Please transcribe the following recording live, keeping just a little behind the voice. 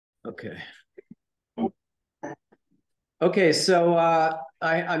Okay. Okay, so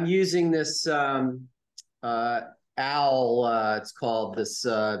I'm using this OWL, it's called this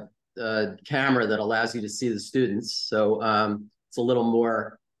camera that allows you to see the students. So it's a little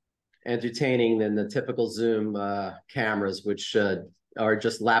more entertaining than the typical Zoom cameras, which are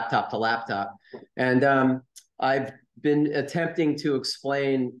just laptop to laptop. And I've been attempting to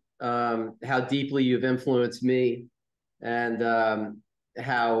explain how deeply you've influenced me and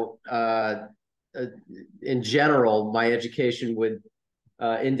how uh, in general, my education would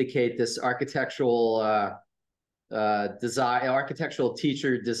indicate this architectural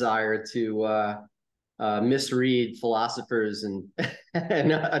teacher desire to misread philosophers and,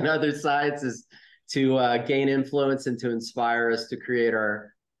 and other sciences to gain influence and to inspire us to create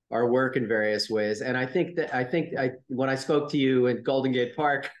our work in various ways. And when I spoke to you in Golden Gate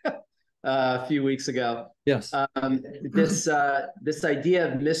Park a few weeks ago, Yes. this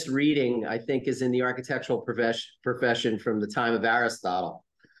idea of misreading, I think, is in the architectural profession from the time of Aristotle.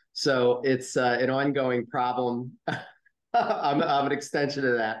 So it's an ongoing problem. I'm an extension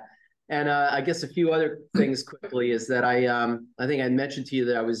of that. And I guess a few other things quickly is that I think I mentioned to you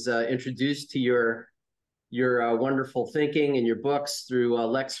that I was introduced to your wonderful thinking and your books through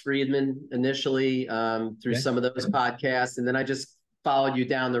Lex Friedman initially, through some of those podcasts, and then I just followed you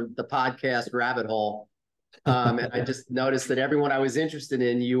down the podcast rabbit hole. And I just noticed that everyone I was interested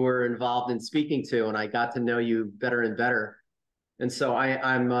in, you were involved in speaking to, and I got to know you better and better. And so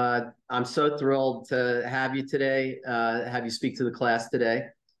I'm so thrilled to have you today, have you speak to the class today.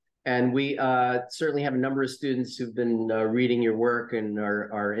 And we certainly have a number of students who've been reading your work and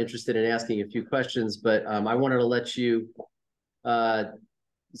are interested in asking a few questions. But I wanted to let you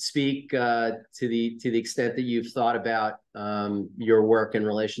speak to the extent that you've thought about your work in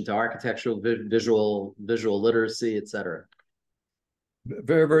relation to architectural, visual literacy, et cetera.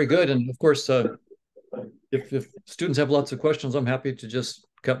 Very, very good. And of course, if students have lots of questions, I'm happy to just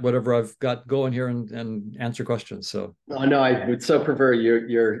cut whatever I've got going here and answer questions. So. Oh no, I would so prefer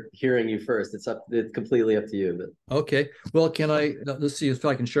you're hearing you first. It's completely up to you. But okay. Well, let's see if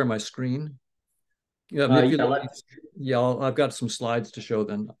I can share my screen. Yeah, I've got some slides to show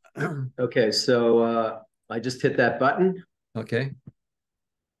then. Okay, so I just hit that button. Okay.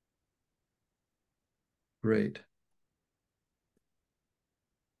 Great.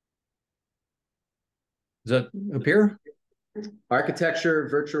 Does that appear? Architecture,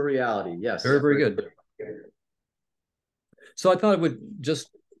 virtual reality. Yes. Very, very good. So I thought I would just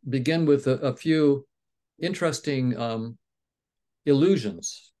begin with a few interesting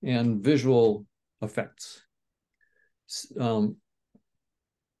illusions and visual effects.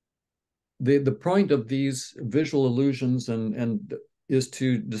 The point of these visual illusions and is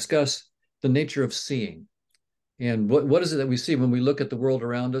to discuss the nature of seeing and what is it that we see when we look at the world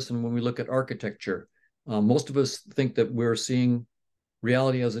around us and when we look at architecture. Most of us think that we're seeing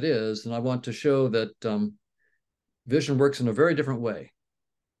reality as it is, and I want to show that vision works in a very different way.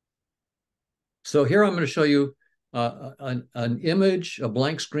 So here I'm going to show you an image, a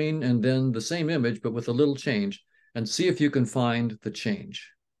blank screen, and then the same image, but with a little change, and see if you can find the change.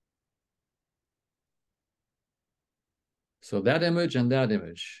 So that image and that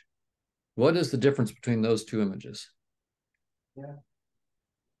image. What is the difference between those two images? Yeah.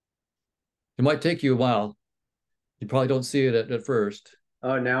 It might take you a while. You probably don't see it at first.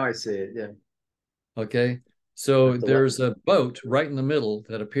 Oh, now I see it. Yeah. Okay. So there's a boat right in the middle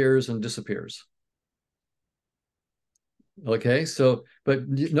that appears and disappears. Okay. So, but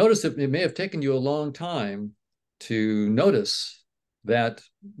notice that it may have taken you a long time to notice that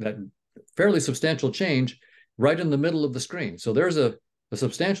fairly substantial change right in the middle of the screen. So there's a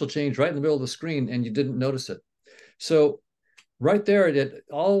substantial change right in the middle of the screen and you didn't notice it. So right there,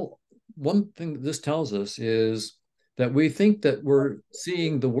 one thing that this tells us is that we think that we're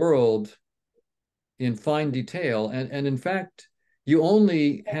seeing the world in fine detail. And in fact, you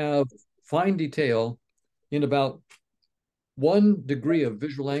only have fine detail in about 1 degree of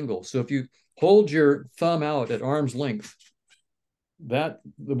visual angle. So if you hold your thumb out at arm's length, the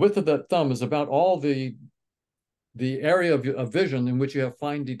width of that thumb is about all the area of vision in which you have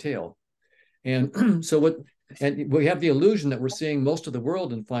fine detail. And so and we have the illusion that we're seeing most of the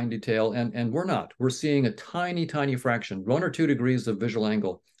world in fine detail, and we're not. We're seeing a tiny, tiny fraction. 1 or 2 degrees of visual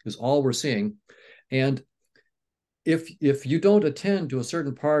angle is all we're seeing. And if you don't attend to a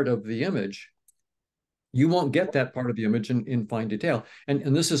certain part of the image, you won't get that part of the image in fine detail.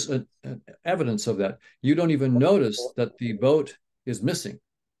 And this is evidence of that. You don't even notice that the boat is missing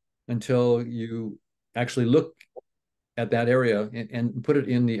until you actually look at that area and put it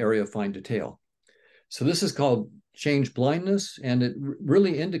in the area of fine detail. So this is called change-blindness, and it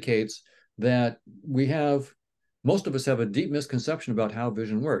really indicates that most of us have a deep misconception about how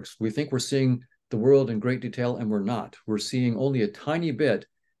vision works. We think we're seeing the world in great detail, and we're not. We're seeing only a tiny bit,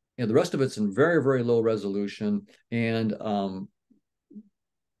 and the rest of it's in very, very low resolution. And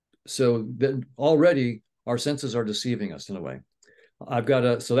so then already our senses are deceiving us in a way.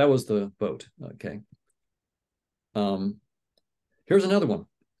 So that was the boat. Okay. Here's another one.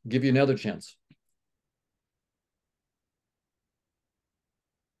 Give you another chance.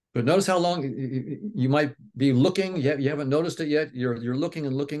 But notice how long you might be looking. You haven't noticed it yet. You're looking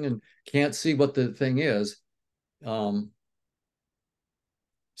and looking and can't see what the thing is. So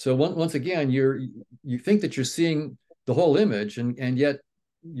once again, you think that you're seeing the whole image, and yet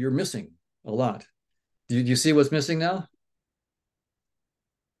you're missing a lot. Do you see what's missing now?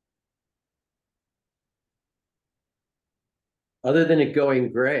 Other than it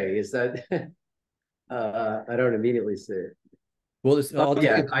going gray, is that I don't immediately see it. Well,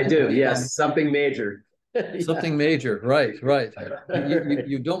 yeah, I do. Yes, something major. Something major, right.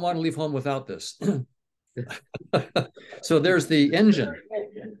 You don't want to leave home without this. So there's the engine.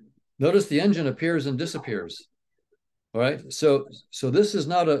 Notice the engine appears and disappears. All right. So this is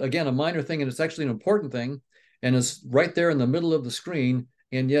not again a minor thing, and it's actually an important thing, and it's right there in the middle of the screen,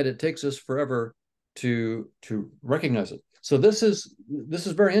 and yet it takes us forever to recognize it. So this is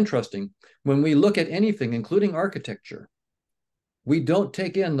very interesting. When we look at anything, including architecture, we don't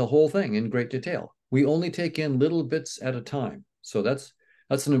take in the whole thing in great detail. We only take in little bits at a time. So that's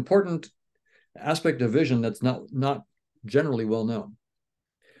an important aspect of vision that's not generally well known.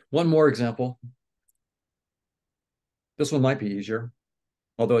 One more example. This one might be easier,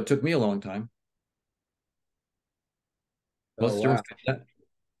 although it took me a long time. Oh, wow.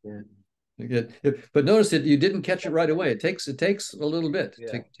 Yeah. But notice that you didn't catch it right away. It takes a little bit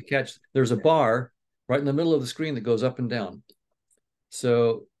to catch. There's a bar right in the middle of the screen that goes up and down.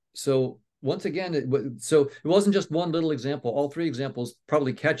 So once again, it wasn't just one little example. All three examples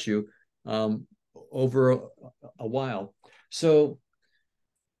probably catch you over a while. So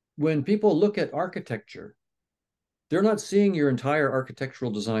when people look at architecture, they're not seeing your entire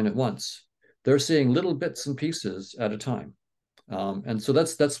architectural design at once. They're seeing little bits and pieces at a time. And so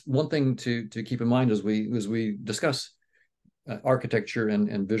that's one thing to keep in mind as we discuss architecture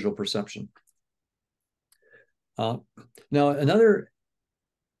and visual perception. Now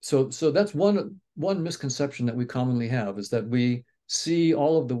so that's one misconception that we commonly have, is that we see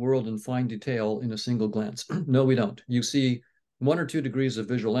all of the world in fine detail in a single glance. No, we don't. You see 1 or 2 degrees of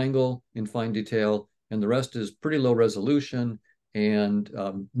visual angle in fine detail, and the rest is pretty low resolution, and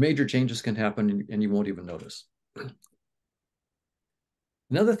major changes can happen and you won't even notice.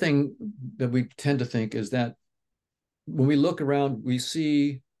 Another thing that we tend to think is that when we look around, we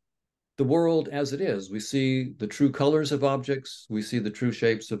see the world as it is. We see the true colors of objects. We see the true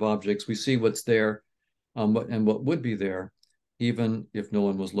shapes of objects. We see what's there and what would be there, even if no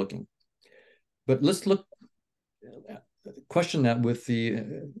one was looking. But let's question that with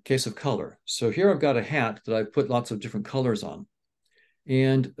the case of color. So here I've got a hat that I've put lots of different colors on.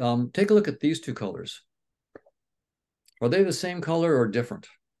 And take a look at these 2 colors. Are they the same color or different?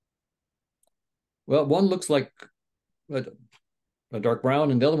 Well, one looks like a dark brown,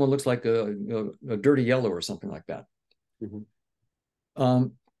 and the other one looks like a dirty yellow or something like that. Mm-hmm.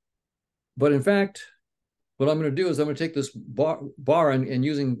 But in fact, what I'm going to do is I'm going to take this bar and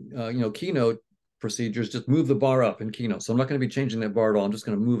using Keynote procedures, just move the bar up in Keynote. So I'm not going to be changing that bar at all. I'm just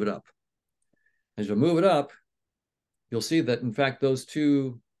going to move it up. As you move it up, you'll see that in fact those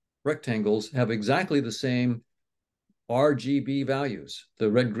 2 rectangles have exactly the same RGB values.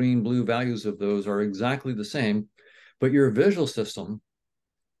 The red, green, blue values of those are exactly the same, but your visual system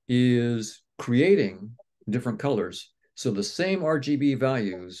is creating different colors. So the same RGB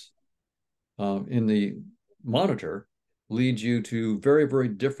values in the monitor lead you to very, very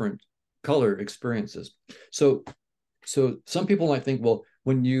different color experiences. So some people might think, well,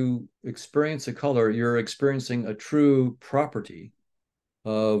 when you experience a color, you're experiencing a true property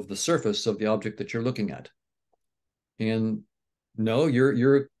of the surface of the object that you're looking at. And no,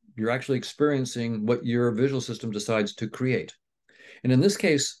 you're actually experiencing what your visual system decides to create. And in this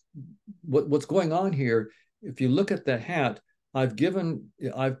case, what's going on here, if you look at that hat, I've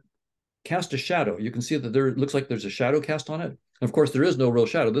cast a shadow. You can see that it looks like there's a shadow cast on it. And of course, there is no real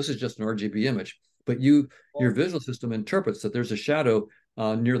shadow. This is just an RGB image. But your visual system interprets that there's a shadow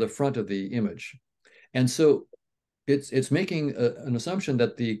near the front of the image. And so it's making an assumption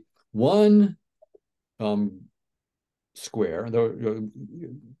that the one square, the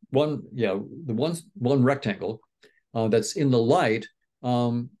one rectangle that's in the light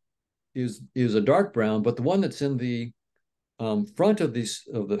is a dark brown, but the one that's in the front of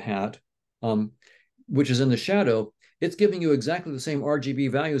the hat, which is in the shadow, it's giving you exactly the same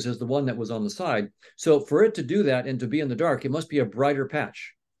RGB values as the one that was on the side. So for it to do that and to be in the dark, it must be a brighter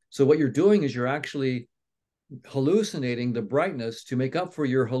patch. So what you're doing is you're actually hallucinating the brightness to make up for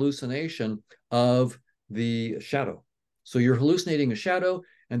your hallucination of the shadow. So you're hallucinating a shadow,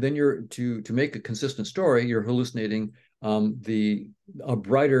 and then you're to make a consistent story, you're hallucinating a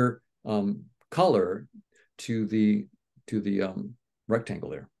brighter color to the rectangle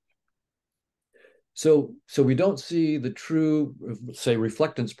there. So we don't see the true, say,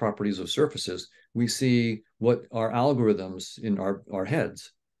 reflectance properties of surfaces. We see what our algorithms in our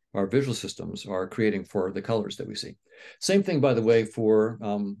heads, our visual systems, are creating for the colors that we see. Same thing, by the way, for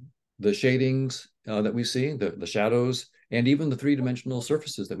the shadings that we see, the shadows, and even the three-dimensional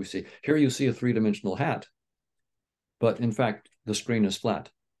surfaces that we see. Here you see a three-dimensional hat, but in fact, the screen is flat.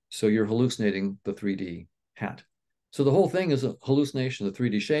 So you're hallucinating the 3D hat. So the whole thing is a hallucination of the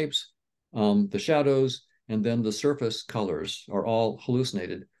 3D shapes, the shadows, and then the surface colors are all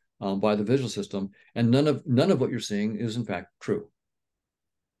hallucinated by the visual system. And none of what you're seeing is in fact true.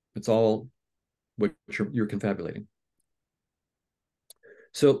 It's all what you're confabulating.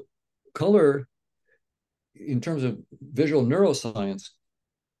 So color, in terms of visual neuroscience,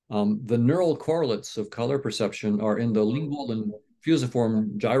 the neural correlates of color perception are in the lingual and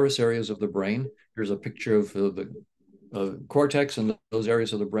fusiform gyrus areas of the brain. Here's a picture of the cortex and those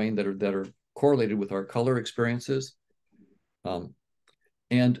areas of the brain that are correlated with our color experiences.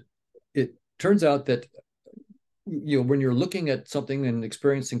 And it turns out that when you're looking at something and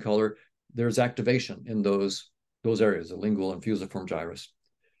experiencing color, there's activation in those areas, the lingual and fusiform gyrus.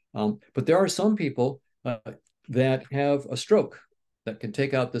 But there are some people that have a stroke that can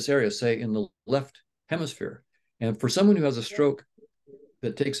take out this area, say in the left hemisphere. And for someone who has a stroke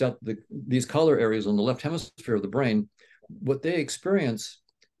that takes out these color areas on the left hemisphere of the brain, what they experience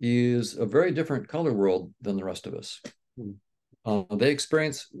is a very different color world than the rest of us. They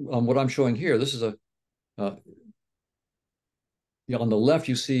experience what I'm showing here. This is on the left,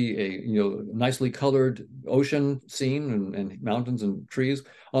 you see a nicely colored ocean scene and mountains and trees.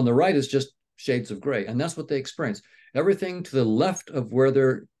 On the right is just shades of gray, and that's what they experience. Everything to the left of where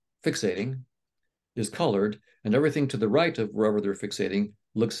they're fixating is colored, and everything to the right of wherever they're fixating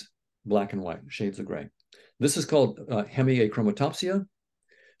looks black and white, shades of gray. This is called hemiachromatopsia.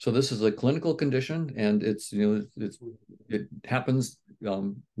 So this is a clinical condition, and it happens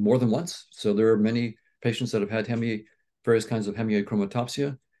more than once. So there are many patients that have had various kinds of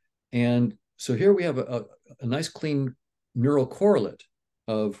hemiachromatopsia. And so here we have a nice clean neural correlate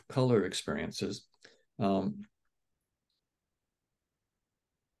of color experiences.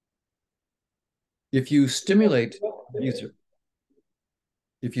 If you stimulate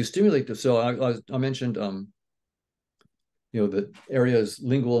so I mentioned the areas,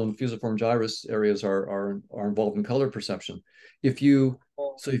 lingual and fusiform gyrus areas are involved in color perception. If you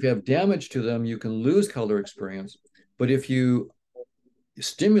have damage to them, you can lose color experience. But if you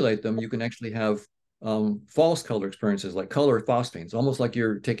stimulate them, you can actually have false color experiences, like color phosphines, almost like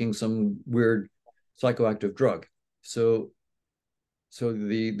you're taking some weird psychoactive drug. So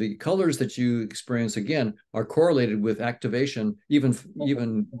the colors that you experience, again, are correlated with activation,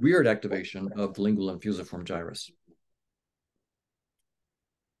 even weird activation of the lingual and fusiform gyrus.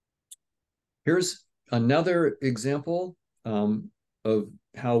 Here's another example of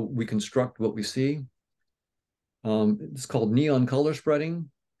how we construct what we see. It's called neon color spreading.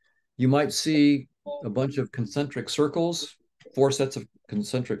 You might see a bunch of concentric circles, 4 sets of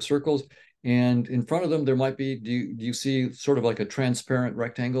concentric circles, and in front of them there might be, do you see sort of like a transparent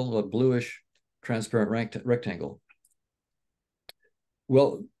rectangle, a bluish transparent rectangle?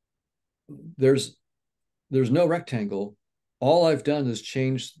 Well, there's no rectangle. All I've done is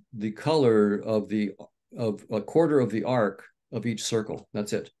change the color of a quarter of the arc of each circle.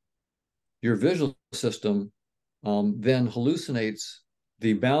 That's it. Your visual system then hallucinates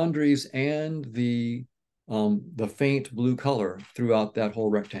the boundaries and the faint blue color throughout that whole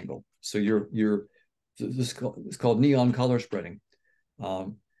rectangle. So this is called neon color spreading.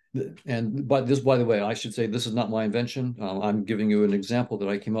 By the way, I should say this is not my invention. I'm giving you an example that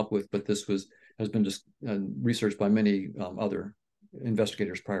I came up with, but this has been just researched by many other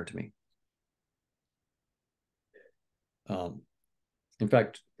investigators prior to me. In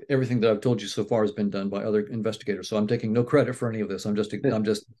fact, everything that I've told you so far has been done by other investigators. So I'm taking no credit for any of this. I'm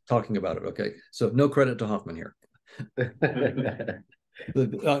just talking about it. Okay. So no credit to Hoffman here.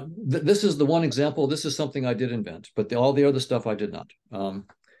 This is the one example. This is something I did invent, but all the other stuff I did not.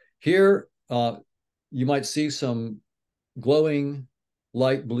 Here, you might see some glowing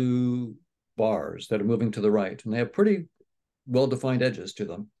light blue bars that are moving to the right, and they have pretty well-defined edges to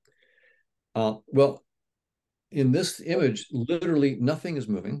them. Well, in this image, literally nothing is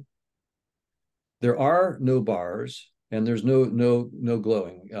moving. There are no bars, and there's no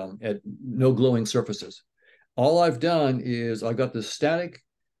glowing, no glowing surfaces. All I've done is I've got this static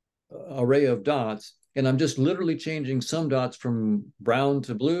array of dots, and I'm just literally changing some dots from brown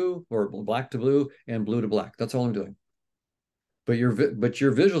to blue, or black to blue, and blue to black. That's all I'm doing. But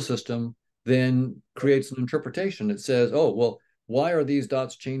your visual system then creates an interpretation. It says, oh, well, why are these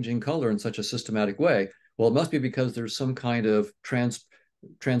dots changing color in such a systematic way? Well, it must be because there's some kind of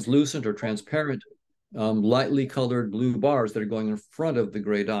translucent or transparent, lightly colored blue bars that are going in front of the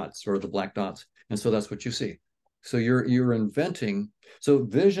gray dots or the black dots. And so that's what you see. So you're inventing. So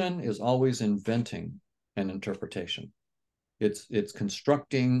vision is always inventing an interpretation. It's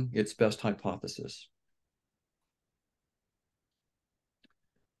constructing its best hypothesis.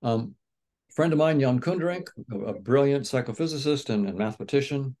 Friend of mine, Jan Koenderink, a brilliant psychophysicist and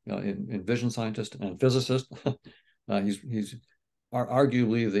mathematician, and vision scientist and physicist. He's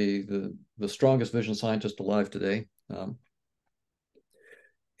arguably the strongest vision scientist alive today.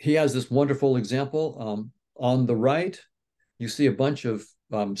 He has this wonderful example. On the right, you see a bunch of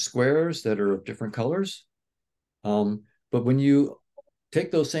squares that are of different colors. But when you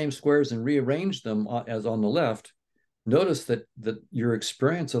take those same squares and rearrange them as on the left, notice that your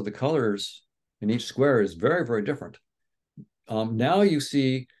experience of the colors in each square is very, very different. Now you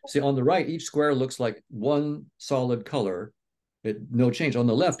see on the right, each square looks like one solid color. No change. On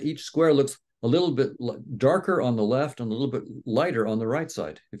the left, each square looks a little bit darker on the left and a little bit lighter on the right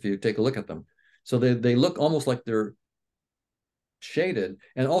side, if you take a look at them. So they look almost like they're shaded,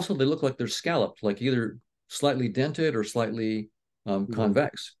 and also they look like they're scalloped, like either slightly dented or slightly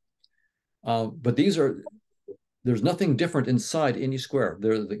convex. But there's nothing different inside any square.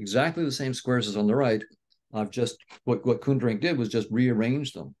 They're exactly the same squares as on the right. I've just, what Koenderink did was just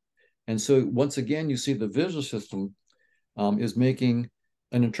rearrange them. And so once again, you see the visual system is making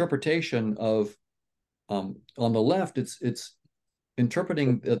an interpretation of, on the left, it's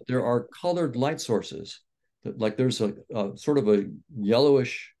interpreting that there are colored light sources. Like there's a sort of a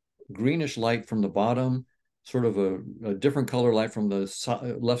yellowish, greenish light from the bottom, sort of a different color light from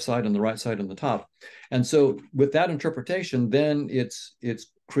the left side and the right side and the top. And so with that interpretation, then it's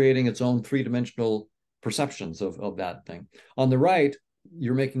creating its own three-dimensional perceptions of that thing. On the right,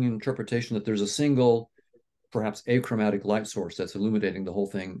 you're making an interpretation that there's a single, perhaps achromatic light source that's illuminating the whole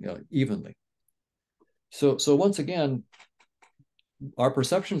thing evenly. So once again, our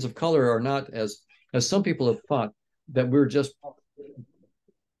perceptions of color are not, as some people have thought, that we're just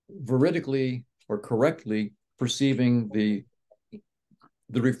veridically or correctly perceiving the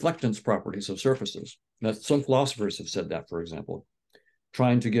reflectance properties of surfaces. Now, some philosophers have said that, for example,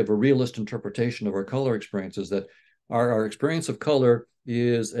 trying to give a realist interpretation of our color experiences, that our experience of color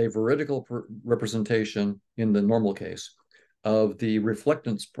is a veridical representation, in the normal case, of the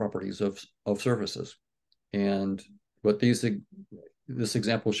reflectance properties of surfaces. And what this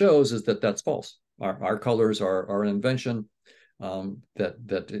example shows is that that's false. Our colors are an invention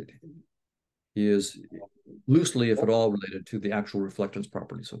that is loosely, if at all, related to the actual reflectance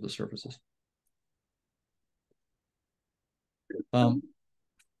properties of the surfaces.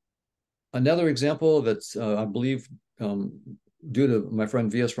 Another example that's, I believe, due to my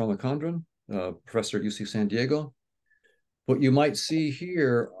friend V.S. Ramachandran, professor at UC San Diego. What you might see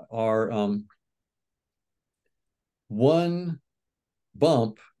here are one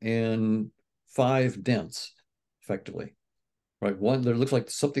bump and 5 dents, effectively. Right, there looks like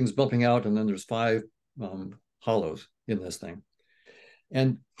something's bumping out, and then there's 5 hollows in this thing.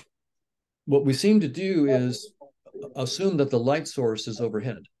 And what we seem to do is assume that the light source is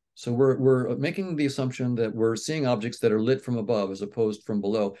overhead. So we're making the assumption that we're seeing objects that are lit from above as opposed from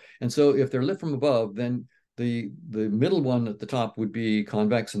below. And so if they're lit from above, then the middle one at the top would be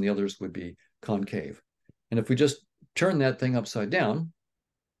convex and the others would be concave. And if we just turn that thing upside down,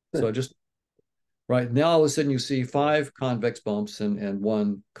 so just right now, all of a sudden you see 5 convex bumps and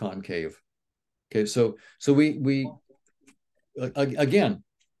 1 concave. Okay, so we again,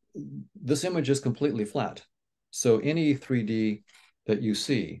 this image is completely flat. So any 3D that you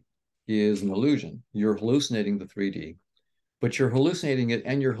see is an illusion. You're hallucinating the 3D, but you're hallucinating it,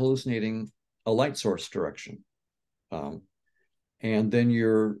 and you're hallucinating a light source direction. And then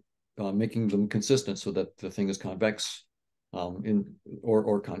you're making them consistent so that the thing is convex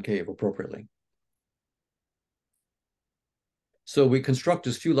or concave appropriately. So we construct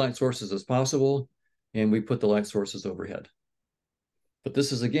as few light sources as possible, and we put the light sources overhead. But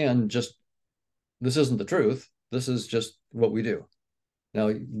this is, again, this isn't the truth. This is just what we do.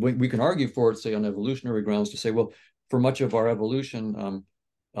 Now, we can argue for it, say, on evolutionary grounds to say, well, for much of our evolution,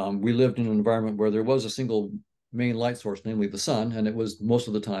 we lived in an environment where there was a single main light source, namely the sun, and it was most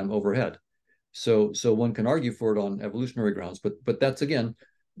of the time overhead. So one can argue for it on evolutionary grounds, but that's, again,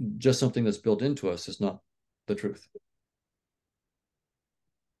 just something that's built into us. It's not the truth.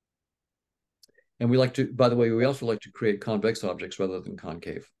 And we like to, by the way, we also like to create convex objects rather than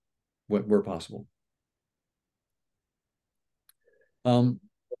concave, where possible.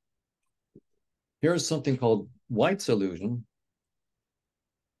 Here's something called White's illusion.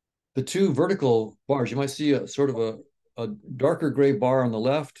 The two vertical bars, you might see a sort of a darker gray bar on the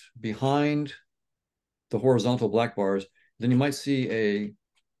left behind the horizontal black bars. Then you might see a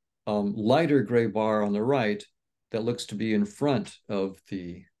lighter gray bar on the right that looks to be in front of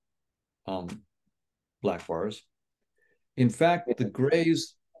the black bars. In fact, the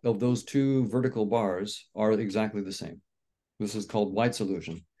grays of those two vertical bars are exactly the same. This is called White's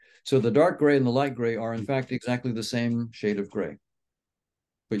illusion. So the dark gray and the light gray are in fact exactly the same shade of gray.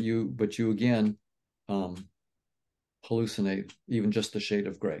 But you again hallucinate even just the shade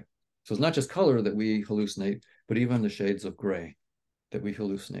of gray. So it's not just color that we hallucinate, but even the shades of gray that we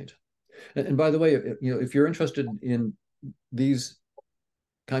hallucinate. And by the way, if you're interested in these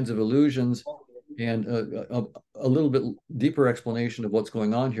kinds of illusions and a little bit deeper explanation of what's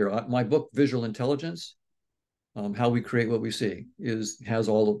going on here, my book, Visual Intelligence, How We Create What We See, has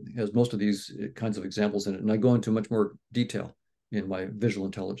most of these kinds of examples in it. And I go into much more detail in my Visual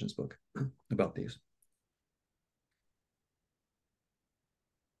Intelligence book about these.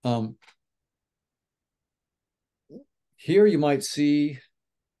 Here you might see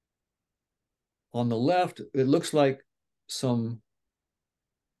on the left, it looks like some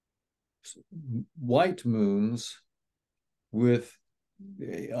white moons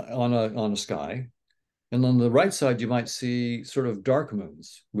on a sky. And on the right side, you might see sort of dark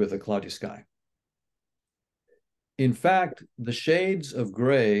moons with a cloudy sky. In fact, the shades of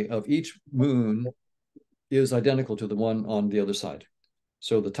gray of each moon is identical to the one on the other side.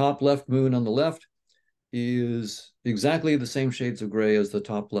 So the top left moon on the left is exactly the same shades of gray as the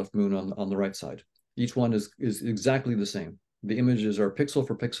top left moon on the right side. Each one is exactly the same. The images are pixel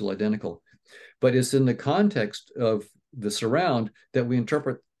for pixel identical. But it's in the context of the surround that we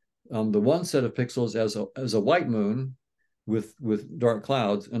interpret the one set of pixels as a white moon with dark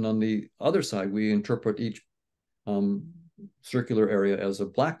clouds, and on the other side we interpret each circular area as a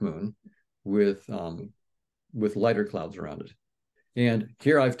black moon with lighter clouds around it. And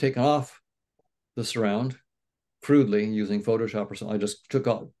here I've taken off the surround crudely using Photoshop or something. I just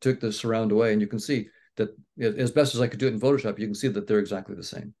took the surround away, and you can see that as best as I could do it in Photoshop, you can see that they're exactly the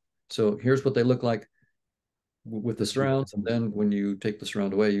same. So here's what they look like with the surrounds, and then when you take the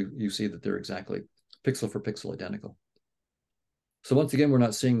surround away, you see that they're exactly pixel for pixel identical. So once again, we're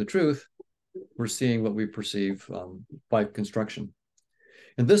not seeing the truth, we're seeing what we perceive by construction.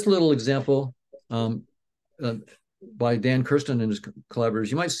 And this little example by Dan Kirsten and his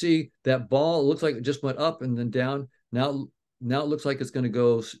collaborators, you might see that ball, it looks like it just went up and then down. Now it looks like it's going to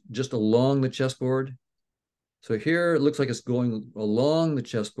go just along the chessboard. So here it looks like it's going along the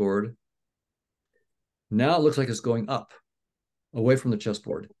chessboard. Now it looks like it's going up, away from the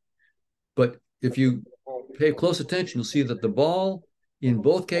chessboard. But if you pay close attention, you'll see that the ball, in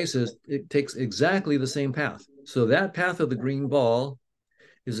both cases, it takes exactly the same path. So that path of the green ball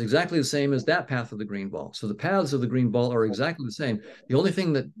is exactly the same as that path of the green ball. So the paths of the green ball are exactly the same. The only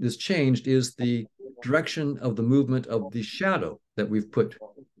thing that is changed is the direction of the movement of the shadow that we've put.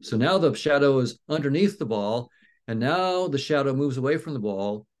 So now the shadow is underneath the ball, and now the shadow moves away from the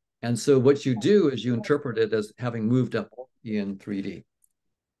ball. And so what you do is you interpret it as having moved up in 3D.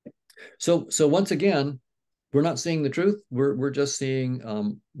 So once again, we're not seeing the truth. We're just seeing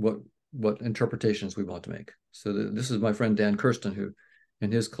what interpretations we want to make. So this is my friend Dan Kirsten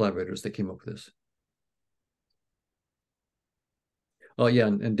and his collaborators that came up with this. Oh yeah,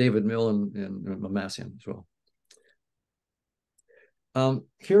 and David Mill and Mamassian as well.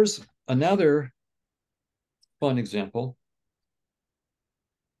 Here's another fun example.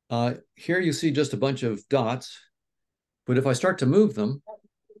 Here you see just a bunch of dots, but if I start to move them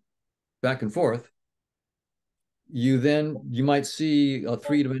back and forth, you might see a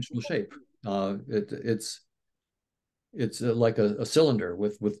three-dimensional shape. It's like a cylinder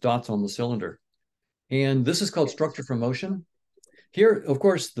with dots on the cylinder. And this is called structure from motion. Here, of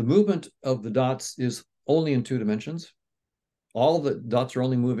course, the movement of the dots is only in 2 dimensions. All the dots are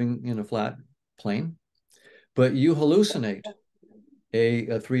only moving in a flat plane, but you hallucinate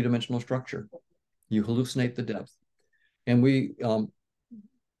a three-dimensional structure. You hallucinate the depth. And we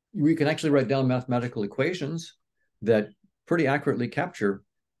can actually write down mathematical equations that pretty accurately capture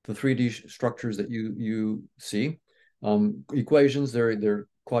the 3D structures that you see. Equations, they're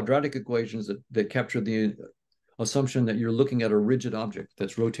quadratic equations that capture the assumption that you're looking at a rigid object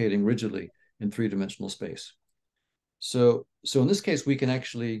that's rotating rigidly in three-dimensional space. So in this case, we can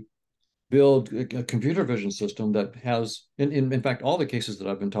actually build a computer vision system that has, in fact, all the cases that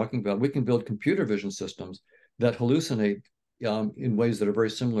I've been talking about, we can build computer vision systems that hallucinate in ways that are very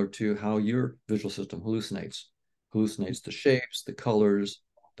similar to how your visual system hallucinates the shapes, the colors,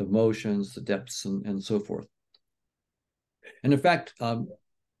 the motions, the depths, and so forth. And in fact,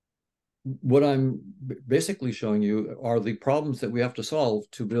 what I'm basically showing you are the problems that we have to solve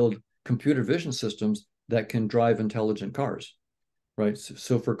to build computer vision systems that can drive intelligent cars, right?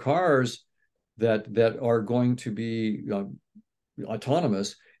 So for cars that are going to be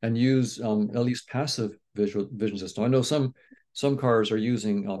autonomous and use at least passive vision system. I know some cars are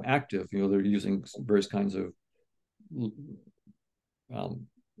using active, they're using various kinds of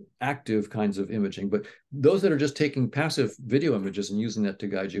active kinds of imaging, but those that are just taking passive video images and using that to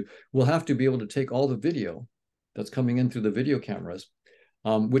guide you will have to be able to take all the video that's coming in through the video cameras,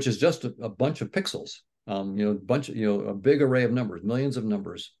 which is just a bunch of pixels, a big array of numbers, millions of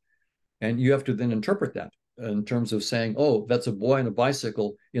numbers, and you have to then interpret that in terms of saying, oh, that's a boy on a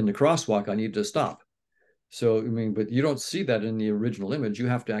bicycle in the crosswalk, I need to stop. So, I mean, but you don't see that in the original image. You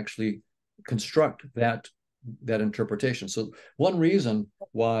have to actually construct that interpretation. So one reason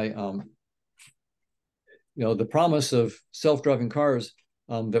why, the promise of self-driving cars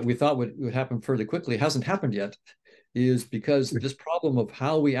that we thought would happen fairly quickly hasn't happened yet, is because this problem of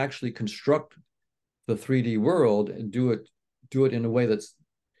how we actually construct the 3D world and do it in a way that's,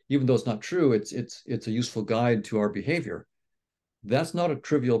 even though it's not true, it's a useful guide to our behavior. That's not a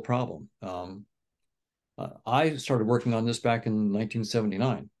trivial problem. I started working on this back in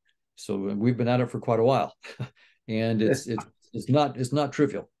 1979, so we've been at it for quite a while, and it's not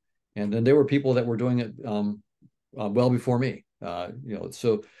trivial. And then there were people that were doing it well before me.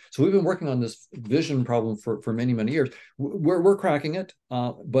 So we've been working on this vision problem for many years. We're cracking it,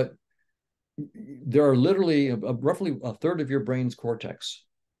 but there are literally roughly a third of your brain's cortex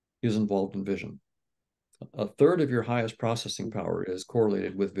is involved in vision. A third of your highest processing power is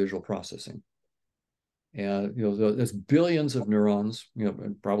correlated with visual processing. And there's billions of neurons,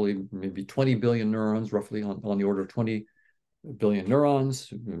 probably maybe 20 billion neurons, roughly on the order of 20 billion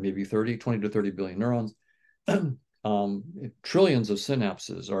neurons, maybe 20 to 30 billion neurons. Trillions of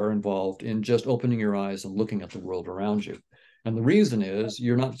synapses are involved in just opening your eyes and looking at the world around you. And the reason is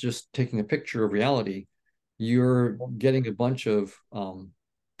you're not just taking a picture of reality, you're getting a bunch of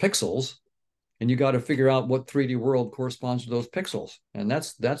pixels, and you got to figure out what 3D world corresponds to those pixels. And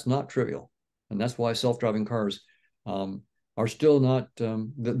that's not trivial. And that's why self-driving cars are still not,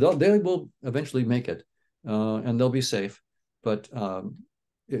 they will eventually make it, and they'll be safe, but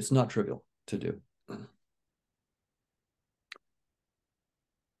it's not trivial to do.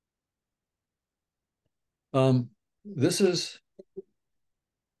 This is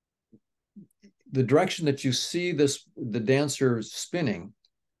the direction that you see the dancer spinning.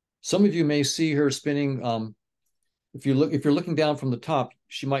 Some of you may see her spinning. If you're looking down from the top,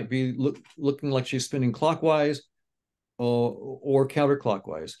 she might be looking like she's spinning clockwise or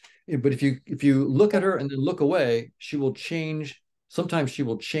counterclockwise. But if you look at her and then look away, she will change. Sometimes she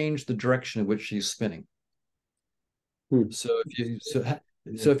will change the direction in which she's spinning.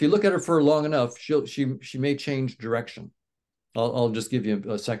 So if you look at her for long enough, she may change direction. I'll just give you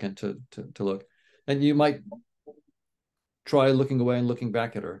a second to look, and you might try looking away and looking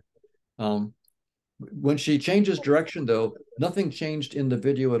back at her. When she changes direction, though, nothing changed in the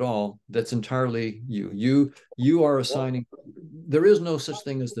video at all. That's entirely you. You are assigning. There is no such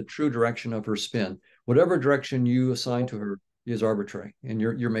thing as the true direction of her spin. Whatever direction you assign to her is arbitrary, and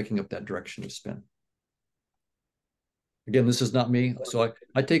you're making up that direction of spin. Again, this is not me, so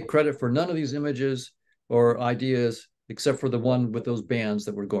I take credit for none of these images or ideas except for the one with those bands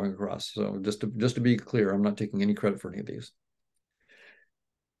that we're going across. So just to be clear, I'm not taking any credit for any of these.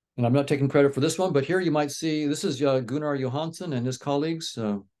 And I'm not taking credit for this one, but here you might see, this is Gunnar Johansson and his colleagues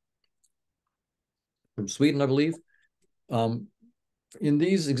from Sweden, I believe. In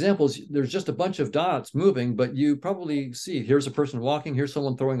these examples, there's just a bunch of dots moving, but you probably see, here's a person walking, here's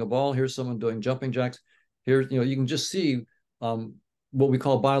someone throwing a ball, here's someone doing jumping jacks. Here, you can just see what we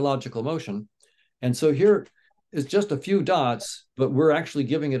call biological motion. And so here is just a few dots, but we're actually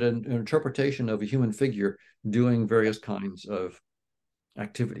giving it an interpretation of a human figure doing various kinds of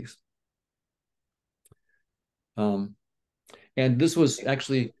activities. And this was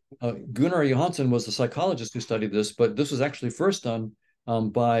actually, Gunnar Johansson was the psychologist who studied this, but this was actually first done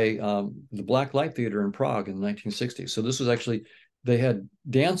by the Black Light Theater in Prague in the 1960s. So this was actually, they had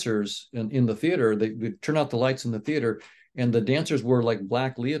dancers in the theater. They would turn out the lights in the theater, and the dancers wore like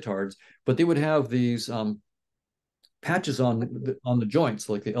black leotards, but they would have these patches on the joints,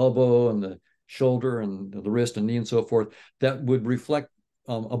 like the elbow and the shoulder and the wrist and knee and so forth, that would reflect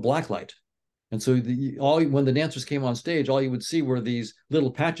a black light. And so when the dancers came on stage, all you would see were these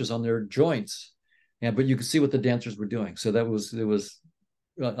little patches on their joints, but you could see what the dancers were doing. So it was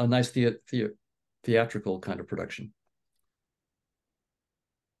a nice theatrical kind of production.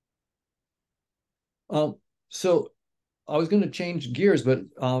 So I was going to change gears, but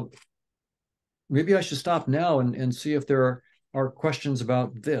maybe I should stop now and see if there are questions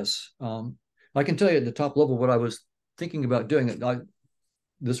about this. I can tell you at the top level what I was thinking about doing.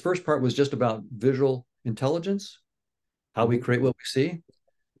 This first part was just about visual intelligence, how we create what we see.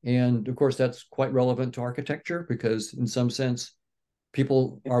 And of course, that's quite relevant to architecture, because in some sense,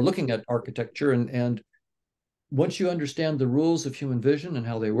 people are looking at architecture, and once you understand the rules of human vision and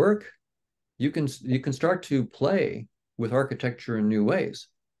how they work, you can start to play with architecture in new ways.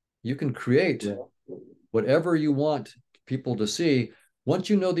 You can create whatever you want people to see. Once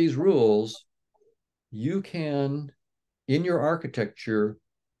you know these rules, you can, in your architecture,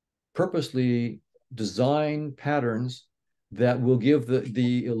 purposely design patterns that will give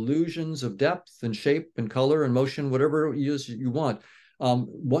the illusions of depth and shape and color and motion, whatever it is you want.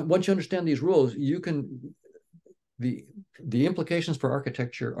 Once you understand these rules, you can, the implications for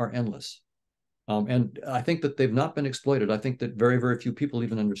architecture are endless. And I think that they've not been exploited. I think that very, very few people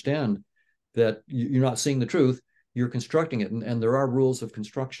even understand that you're not seeing the truth, you're constructing it, and there are rules of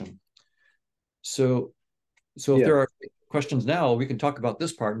construction. So if there are questions now, we can talk about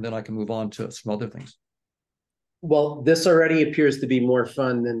this part, and then I can move on to some other things. Well, this already appears to be more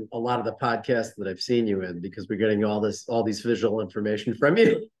fun than a lot of the podcasts that I've seen you in, because we're getting all these visual information from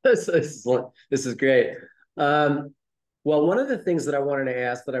you. This is great. Well, one of the things that I wanted to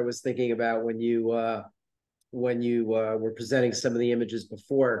ask, that I was thinking about when you were presenting some of the images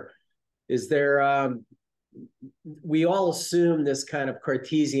before, is there, we all assume this kind of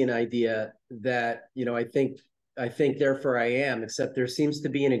Cartesian idea that, I think therefore I am, except there seems to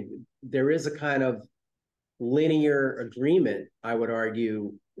be there is a kind of linear agreement, I would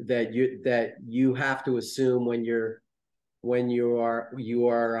argue, that you have to assume when you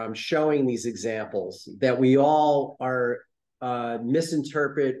are showing these examples, that we all are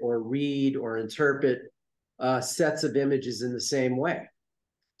misinterpret or read or interpret sets of images in the same way.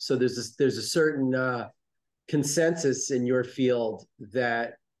 So there's a certain consensus in your field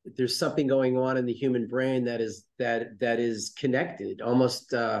that there's something going on in the human brain that is connected,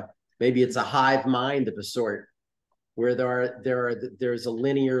 almost maybe it's a hive mind of a sort, where there's a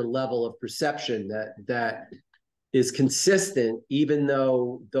linear level of perception that is consistent, even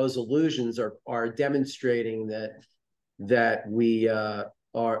though those illusions are demonstrating that we are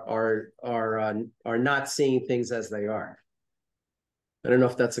not seeing things as they are. I don't know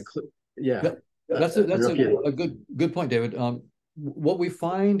if that's That's a good point, David. What we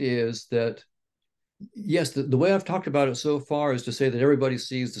find is that, yes, the way I've talked about it so far is to say that everybody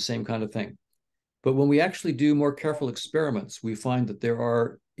sees the same kind of thing. But when we actually do more careful experiments, we find that there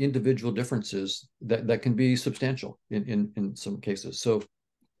are individual differences that can be substantial in some cases. So,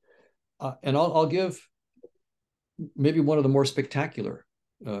 and I'll give maybe one of the more spectacular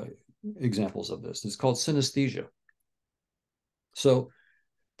examples of this. It's called synesthesia. So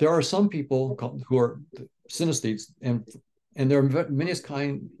there are some people who are synesthetes, and there are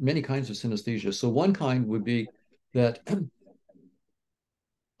many kinds of synesthesia. So one kind would be that,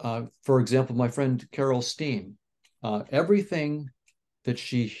 for example, my friend Carol Steen, everything that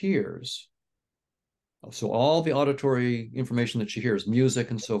she hears, so all the auditory information that she hears, music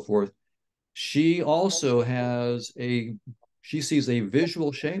and so forth, she also she sees a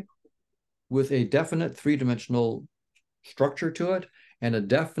visual shape with a definite three-dimensional structure to it, and a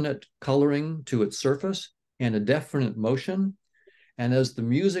definite coloring to its surface, and a definite motion. And as the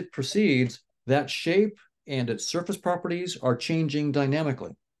music proceeds, that shape and its surface properties are changing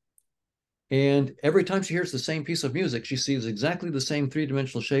dynamically. And every time she hears the same piece of music, she sees exactly the same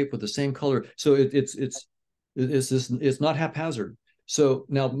three-dimensional shape with the same color. So it's not haphazard. So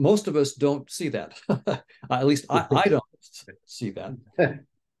now most of us don't see that. At least I don't see that.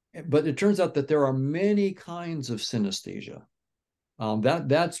 But it turns out that there are many kinds of synesthesia.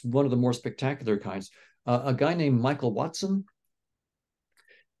 That's one of the more spectacular kinds. A guy named Michael Watson,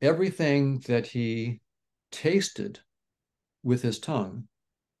 everything that he tasted with his tongue,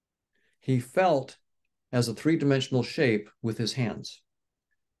 he felt as a three-dimensional shape with his hands.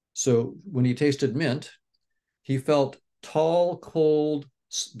 So when he tasted mint, he felt tall, cold,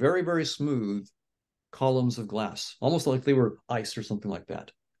 very, very smooth columns of glass, almost like they were ice or something like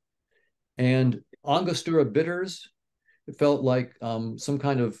that. And Angostura bitters, it felt like some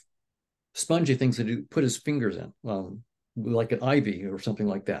kind of spongy things that he put his fingers in, like an ivy or something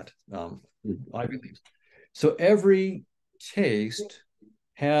like that, ivy leaves. So every taste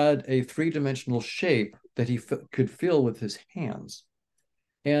had a three-dimensional shape that he could feel with his hands.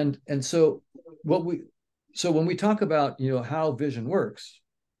 And so when we talk about, you know, how vision works,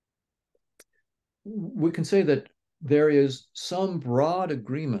 we can say that there is some broad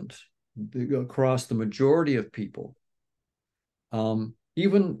agreement across the majority of people,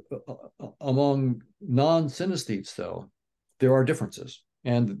 even among non-synesthetes, though, there are differences,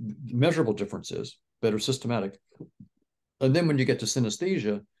 and measurable differences that are systematic. And then when you get to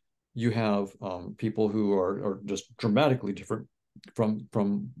synesthesia, you have people who are just dramatically different from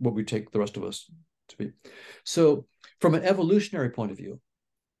what we take the rest of us to be. So from an evolutionary point of view,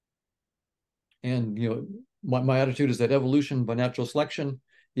 and you know, my attitude is that evolution by natural selection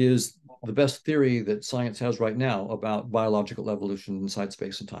is the best theory that science has right now about biological evolution inside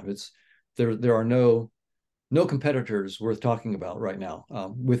space and time. There are no competitors worth talking about right now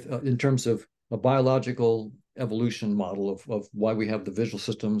in terms of a biological evolution model of why we have the visual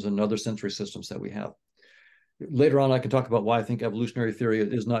systems and other sensory systems that we have. Later on, I can talk about why I think evolutionary theory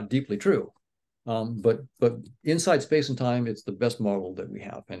is not deeply true. But inside space and time, it's the best model that we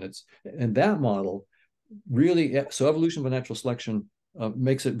have, and that model really, so evolution by natural selection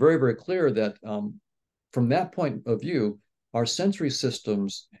makes it very, very clear that from that point of view, our sensory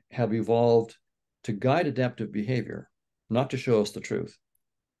systems have evolved to guide adaptive behavior, not to show us the truth.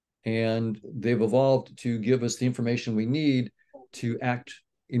 And they've evolved to give us the information we need to act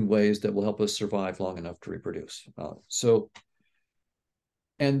in ways that will help us survive long enough to reproduce.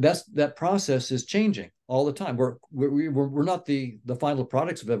 And that process is changing all the time. We're not the final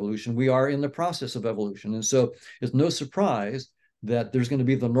products of evolution. We are in the process of evolution. And so it's no surprise that there's going to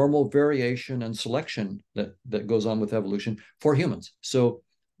be the normal variation and selection that goes on with evolution for humans. So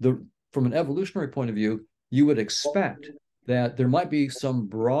from an evolutionary point of view, you would expect that there might be some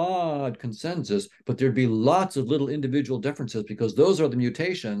broad consensus, but there'd be lots of little individual differences, because those are the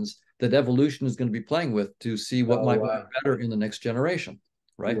mutations that evolution is going to be playing with to see what might work better in the next generation,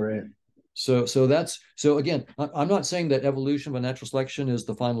 right? So again, I'm not saying that evolution by natural selection is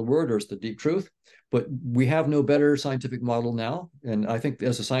the final word or is the deep truth, but we have no better scientific model now. And I think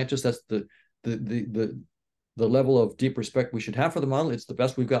as a scientist, that's the level of deep respect we should have for the model. It's the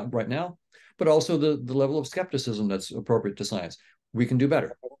best we've got right now, but also the level of skepticism that's appropriate to science. We can do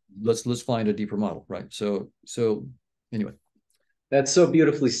better. Let's find a deper model, right? So anyway. That's so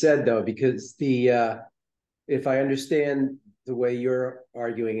beautifully said, though, because if I understand the way you're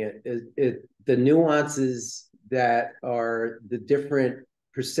arguing it, the nuances that are the different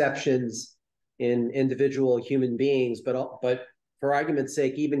perceptions in individual human beings, but for argument's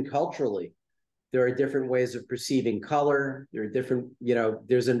sake, even culturally, there are different ways of perceiving color. There are different,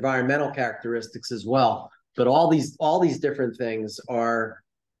 there's environmental characteristics as well. But all these different things are,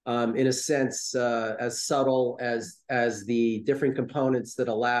 in a sense, as subtle as the different components that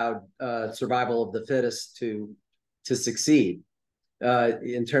allowed survival of the fittest to succeed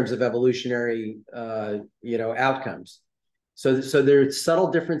in terms of evolutionary, outcomes. So there are subtle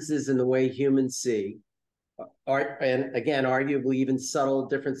differences in the way humans see, and again, arguably even subtle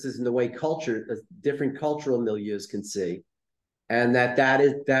differences in the way different cultural milieus can see, and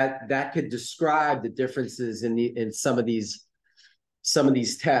that could describe the differences in some of these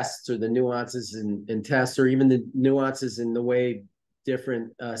tests, or the nuances in tests, or even the nuances in the way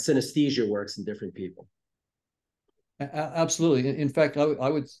different synesthesia works in different people. Absolutely. In fact,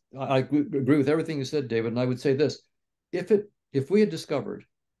 I agree with everything you said, David, and I would say this: if we had discovered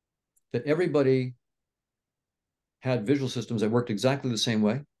that everybody had visual systems that worked exactly the same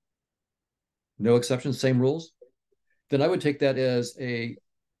way, no exceptions, same rules, then I would take that as a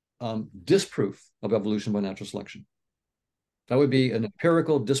disproof of evolution by natural selection. That would be an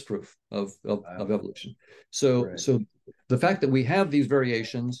empirical disproof of evolution. So the fact that we have these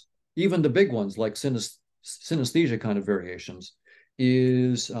variations, even the big ones like synesthesia kind of variations,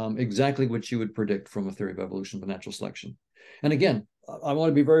 is exactly what you would predict from a theory of evolution by natural selection. And again, I want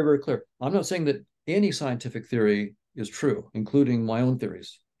to be very, very clear. I'm not saying that any scientific theory is true, including my own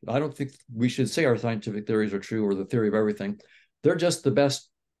theories. I don't think we should say our scientific theories are true, or the theory of everything. They're just the best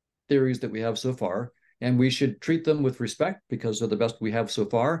theories that we have so far, and we should treat them with respect because they're the best we have so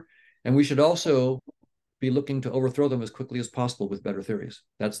far. And we should also be looking to overthrow them as quickly as possible with better theories.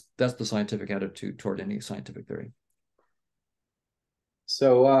 That's the scientific attitude toward any scientific theory.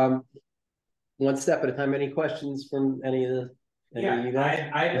 So one step at a time. Any questions from any of you guys?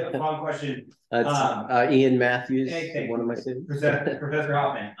 I have a fun question. Ian Matthews, one of my students. Professor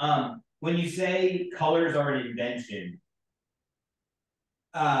Hoffman. When you say colors are an invention,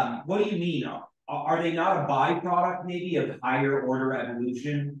 what do you mean? Are they not a byproduct maybe of higher order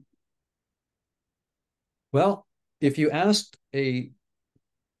evolution? Well, if you asked a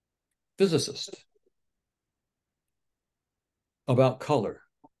physicist about color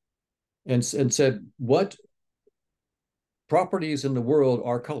and said, what properties in the world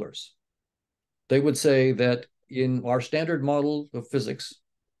are colors? They would say that in our standard model of physics,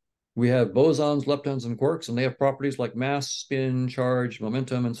 we have bosons, leptons, and quarks, and they have properties like mass, spin, charge,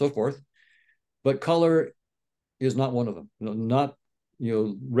 momentum, and so forth. But color is not one of them. Not,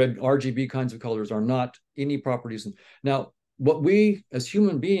 red RGB kinds of colors are not any properties. Now, what we as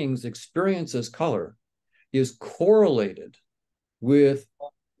human beings experience as color is correlated with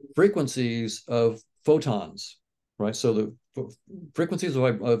frequencies of photons, right? So the frequencies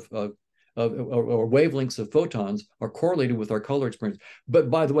or wavelengths of photons are correlated with our color experience.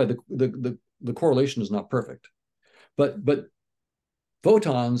 But by the way, the correlation is not perfect. But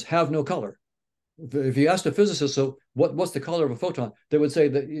photons have no color. If you asked a physicist, so what's the color of a photon? They would say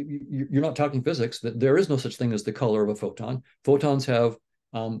that you're not talking physics, that there is no such thing as the color of a photon. Photons have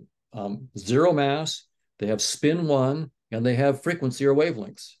zero mass, they have spin 1, and they have frequency or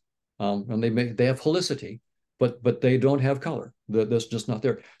wavelengths. And they have helicity, but they don't have color. That's just not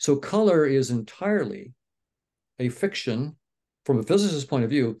there. So color is entirely a fiction. From a physicist's point of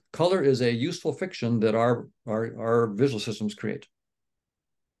view, color is a useful fiction that our visual systems create.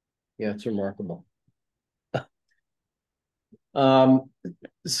 Yeah, it's remarkable.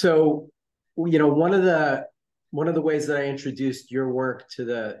 So, one of the ways that I introduced your work to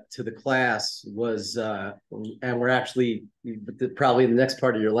the class was, and we're actually probably the next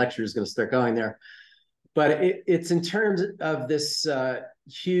part of your lecture is going to start going there, but it's in terms of this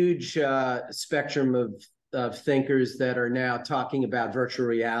huge spectrum of thinkers that are now talking about virtual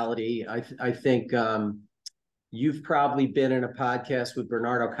reality. I think you've probably been in a podcast with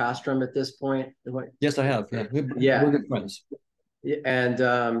Bernardo Castrum at this point. Yes, I have. Yeah, we're good friends.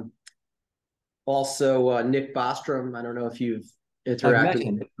 And also Nick Bostrom. I don't know if you've interacted with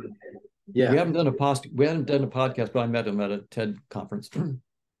him. Yeah, we haven't done a podcast, but I met him at a TED conference.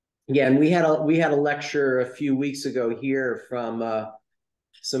 Yeah, and we had a lecture a few weeks ago here from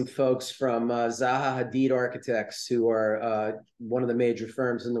some folks from Zaha Hadid Architects, who are one of the major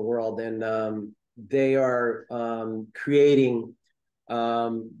firms in the world, and they are creating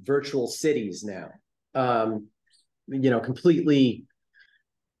virtual cities now. Completely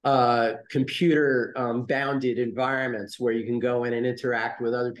computer bounded environments where you can go in and interact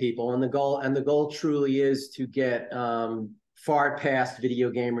with other people. And the goal truly is to get far past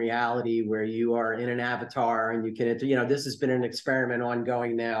video game reality, where you are in an avatar and you can, this has been an experiment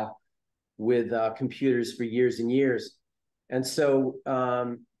ongoing now with computers for years and years. And so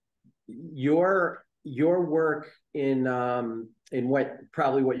your work in what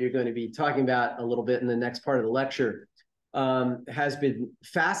you're going to be talking about a little bit in the next part of the lecture has been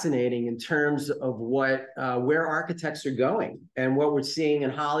fascinating in terms of where architects are going and what we're seeing in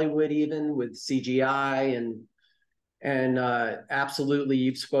Hollywood, even with CGI and absolutely,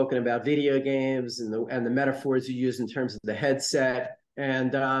 you've spoken about video games and the metaphors you use in terms of the headset.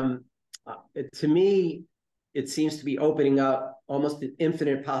 And to me, it seems to be opening up almost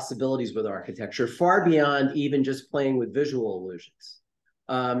infinite possibilities with architecture, far beyond even just playing with visual illusions,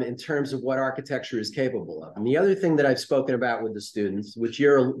 in terms of what architecture is capable of. And the other thing that I've spoken about with the students, which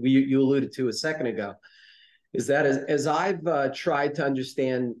you alluded to a second ago, is that as I've tried to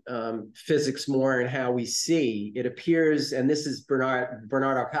understand physics more and how we see, it appears, and this is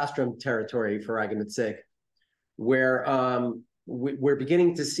Bernardo Castrum territory for argument's sake, where we're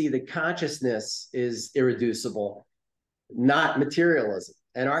beginning to see that consciousness is irreducible, not materialism.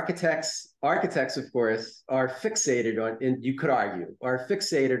 And architects, of course, are fixated on, and you could argue, are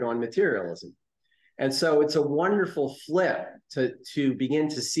fixated on materialism. And so it's a wonderful flip to begin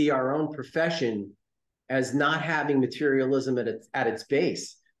to see our own profession as not having materialism at its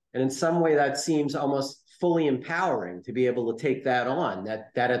base. And in some way that seems almost fully empowering to be able to take that on,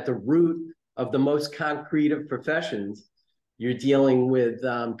 that at the root of the most concrete of professions, you're dealing with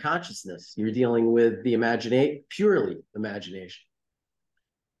consciousness. You're dealing with the purely imagination.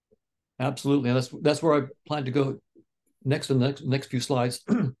 Absolutely, and that's where I plan to go next in the next few slides.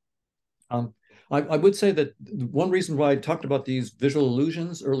 I would say that one reason why I talked about these visual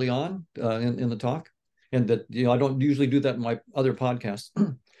illusions early on in the talk, and that I don't usually do that in my other podcasts,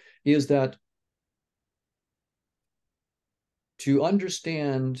 is that to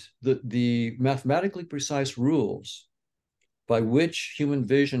understand the mathematically precise rules by which human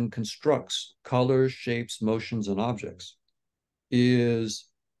vision constructs colors, shapes, motions, and objects is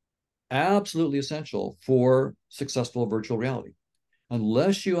absolutely essential for successful virtual reality.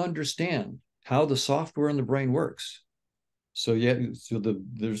 Unless you understand how the software in the brain works. So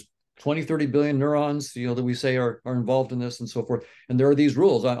there's 20, 30 billion neurons, that we say are involved in this and so forth. And there are these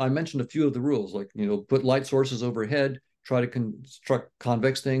rules. I mentioned a few of the rules, like, put light sources overhead, try to construct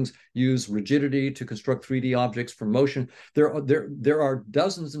convex things, use rigidity to construct 3D objects from motion. There are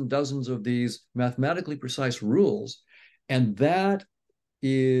dozens and dozens of these mathematically precise rules, and that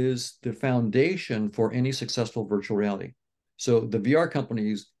is the foundation for any successful virtual reality. So the VR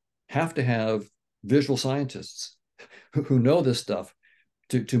companies have to have visual scientists who know this stuff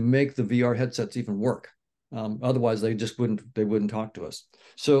to make the VR headsets even work. Otherwise, they wouldn't talk to us.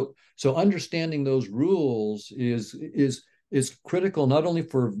 So understanding those rules is critical, not only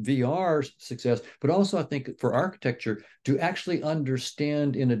for VR success, but also I think for architecture, to actually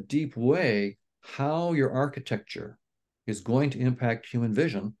understand in a deep way how your architecture is going to impact human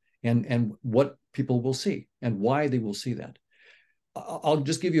vision and what people will see and why they will see that. I'll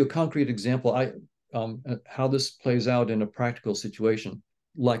just give you a concrete example. How this plays out in a practical situation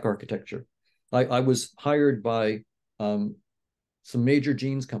like architecture. I was hired by some major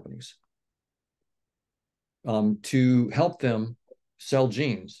jeans companies to help them sell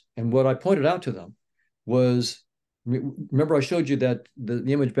jeans. And what I pointed out to them was, remember I showed you that the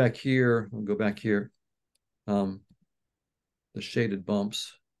image back here, we'll go back here, the shaded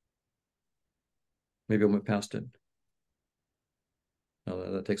bumps. Maybe I went past it.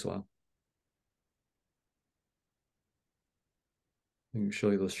 No, that takes a while. Let me show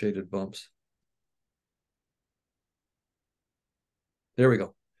you those shaded bumps. There we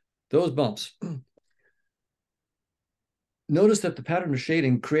go. Those bumps. Notice that the pattern of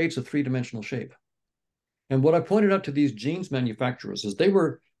shading creates a three-dimensional shape. And what I pointed out to these jeans manufacturers is they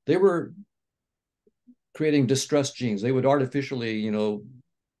were creating distressed jeans. They would artificially,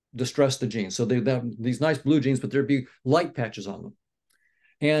 distress the jeans. So they have these nice blue jeans, but there'd be light patches on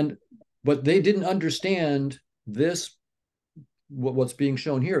them. But they didn't understand this, what's being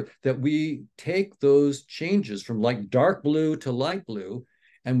shown here, that we take those changes from like dark blue to light blue,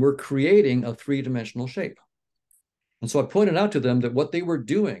 and we're creating a three-dimensional shape. And so I pointed out to them that what they were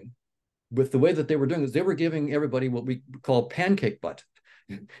doing with the way that they were doing is they were giving everybody what we call pancake butt.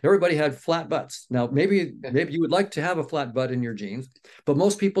 Everybody had flat butts. Now, maybe you would like to have a flat butt in your jeans, but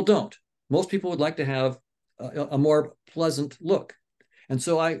most people don't. Most people would like to have a more pleasant look. And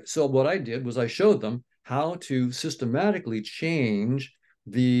so what I did was I showed them how to systematically change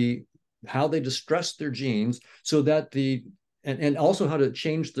how they distress their jeans so that and also how to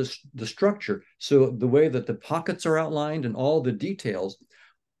change the structure. So the way that the pockets are outlined and all the details,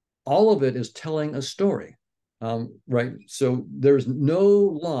 all of it is telling a story. Right? So there's no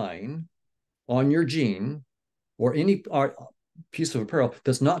line on your jean or any piece of apparel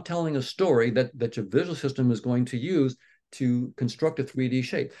that's not telling a story that your visual system is going to use to construct a 3D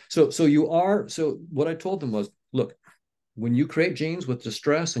shape. So what I told them was, look, when you create jeans with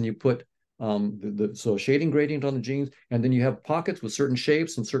distress and you put so shading gradient on the jeans, and then you have pockets with certain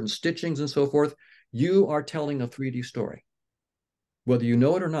shapes and certain stitchings and so forth, you are telling a 3D story. Whether you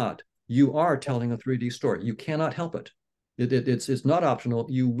know it or not, you are telling a 3D story. You cannot help it. It's not optional.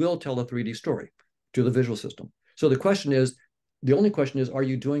 You will tell a 3D story to the visual system. So the only question is, are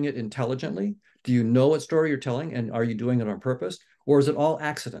you doing it intelligently? Do you know what story you're telling? And are you doing it on purpose? Or is it all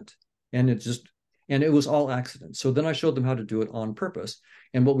accident? And it was all accident. So then I showed them how to do it on purpose.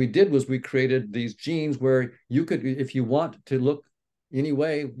 And what we did was we created these jeans where you could, if you want to look any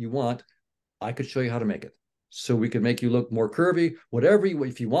way you want, I could show you how to make it. So we could make you look more curvy, whatever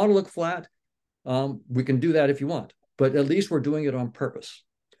if you want to look flat, we can do that if you want, but at least we're doing it on purpose.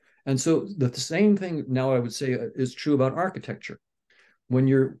 And so the same thing now I would say is true about architecture.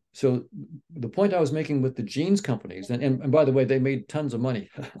 So the point I was making with the jeans companies, and by the way, they made tons of money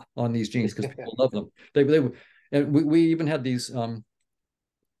on these jeans because people love them. And we even had these, in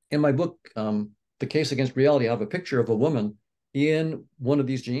my book, The Case Against Reality, I have a picture of a woman in one of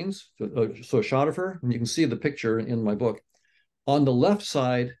these jeans, so a shot of her, and you can see the picture in my book. On the left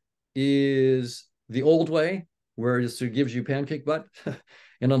side is the old way, where it just gives you pancake butt,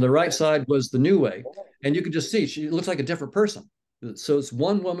 and on the right side was the new way, and you can just see she looks like a different person. So it's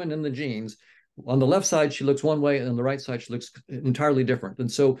one woman in the jeans. On the left side, she looks one way, and on the right side, she looks entirely different. And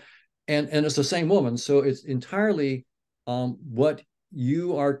so, and it's the same woman. So it's entirely what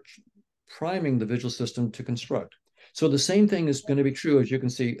you are priming the visual system to construct. So the same thing is going to be true, as you can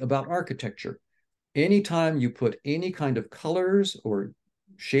see, about architecture. anytime you put any kind of colors or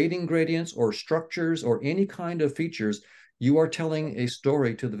shading gradients or structures or any kind of features, you are telling a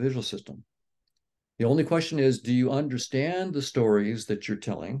story to the visual system. The only question is, do you understand the stories that you're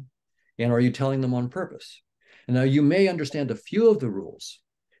telling, and are you telling them on purpose? And now you may understand a few of the rules,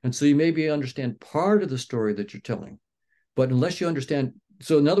 and so you maybe understand part of the story that you're telling, but unless you understand,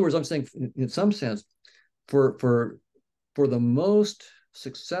 so in other words, I'm saying in some sense, for the most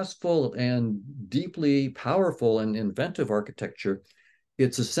successful and deeply powerful and inventive architecture,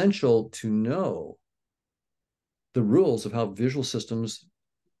 it's essential to know the rules of how visual systems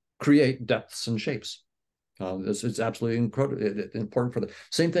create depths and shapes. It's absolutely important for the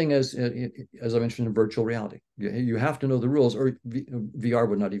same thing as I mentioned in virtual reality. You have to know the rules, or VR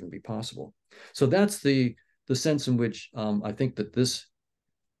would not even be possible. So that's the sense in which I think that this.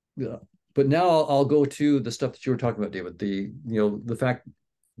 But now I'll go to the stuff that you were talking about, David. The fact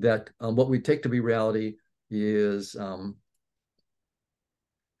that what we take to be reality is the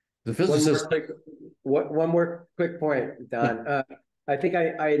physicists. One more quick point, Don. I think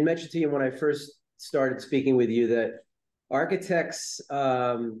I had mentioned to you when I first started speaking with you that architects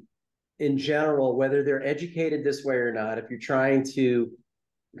in general, whether they're educated this way or not, if you're trying to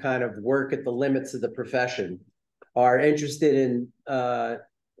kind of work at the limits of the profession, are interested in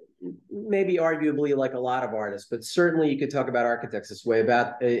maybe arguably like a lot of artists, but certainly you could talk about architects this way,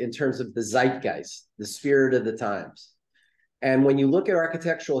 about in terms of the zeitgeist, the spirit of the times. And when you look at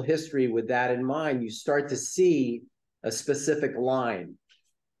architectural history with that in mind, you start to see a specific line.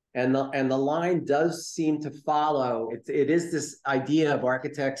 And the line does seem to follow. It is this idea of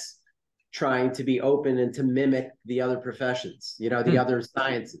architects trying to be open and to mimic the other professions, the other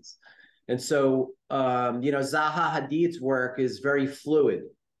sciences. And so, Zaha Hadid's work is very fluid,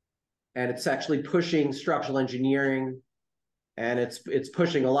 and it's actually pushing structural engineering, and it's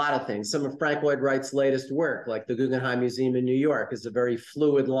pushing a lot of things. Some of Frank Lloyd Wright's latest work, like the Guggenheim Museum in New York, is a very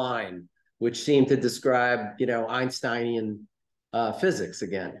fluid line, which seemed to describe, Einsteinian physics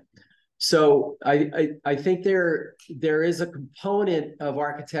again. So I think there is a component of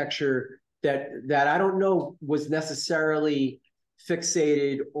architecture that I don't know was necessarily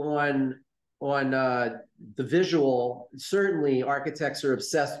fixated on the visual. Certainly, architects are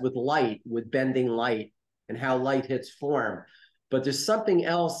obsessed with light, with bending light and how light hits form. But there's something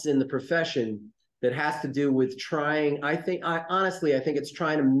else in the profession that has to do with trying. Honestly, I think it's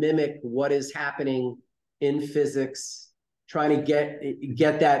trying to mimic what is happening in physics, trying to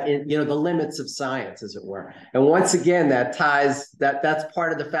get that in, the limits of science, as it were. And once again, that's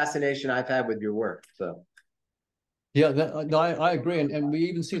part of the fascination I've had with your work. So. Yeah, I agree, and we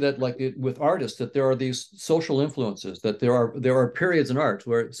even see that with artists, that there are these social influences, that there are periods in art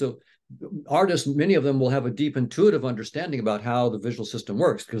where artists, many of them will have a deep intuitive understanding about how the visual system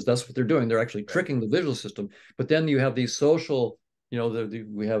works, because that's what they're doing. They're actually tricking the visual system. But then you have these social,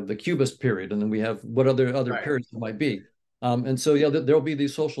 we have the Cubist period, and then we have what other periods it might be. And so there'll be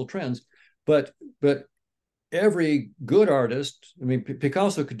these social trends, but every good artist, I mean,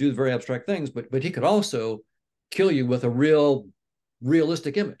 Picasso could do very abstract things, but he could also kill you with a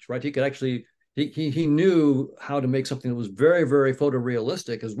realistic image, right? He could actually, he knew how to make something that was very, very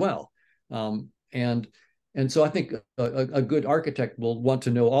photorealistic as well. And so I think a good architect will want to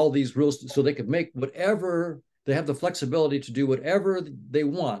know all these rules so they could make whatever, they have the flexibility to do whatever they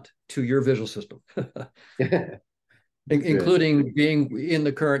want to your visual system. Including being in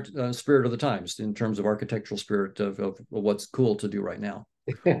the current spirit of the times in terms of architectural spirit of what's cool to do right now,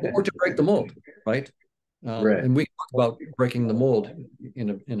 or to break the mold, right? And we talk about breaking the mold in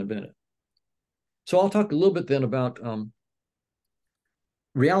a minute. So I'll talk a little bit then about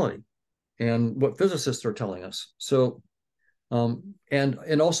reality and what physicists are telling us. So,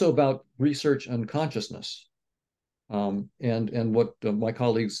 and also about research on consciousness, and what my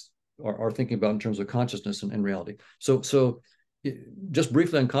colleagues are thinking about in terms of consciousness and reality. So just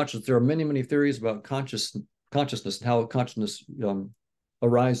briefly on consciousness, there are many, many theories about consciousness and how consciousness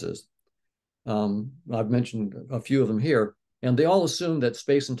arises. I've mentioned a few of them here, and they all assume that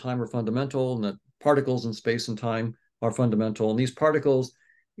space and time are fundamental, and that particles in space and time are fundamental. And these particles,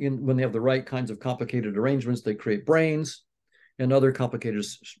 when they have the right kinds of complicated arrangements, they create brains and other complicated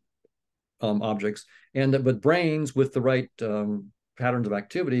objects. But brains with the right patterns of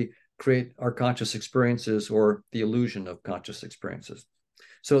activity create our conscious experiences, or the illusion of conscious experiences.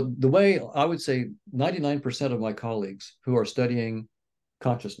 So the way I would say 99% of my colleagues who are studying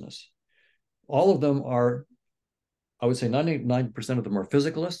consciousness, all of them are, I would say 99% of them are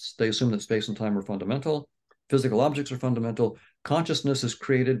physicalists. They assume that space and time are fundamental. Physical objects are fundamental. Consciousness is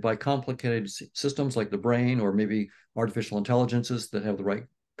created by complicated systems like the brain, or maybe artificial intelligences that have the right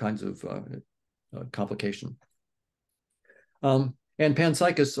kinds of complication. And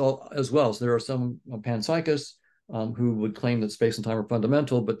panpsychists as well. So there are some panpsychists who would claim that space and time are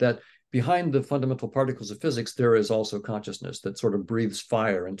fundamental, but that behind the fundamental particles of physics, there is also consciousness that sort of breathes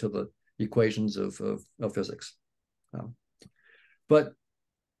fire into the equations of physics. But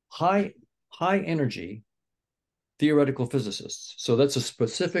high energy theoretical physicists, so that's a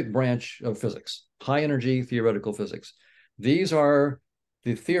specific branch of physics, high energy theoretical physics. These are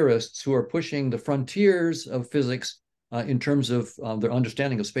the theorists who are pushing the frontiers of physics in terms of their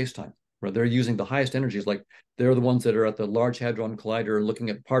understanding of space-time. Right? They're using the highest energies, like they're the ones that are at the Large Hadron Collider looking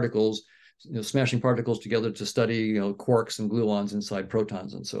at particles, smashing particles together to study quarks and gluons inside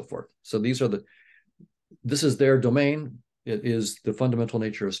protons and so forth. So this is their domain. It is the fundamental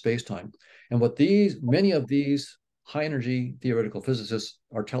nature of space-time. And what many of these high energy theoretical physicists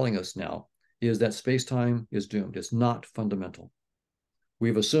are telling us now is that space-time is doomed. It's not fundamental.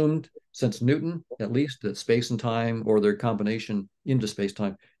 We've assumed since Newton, at least, that space and time, or their combination into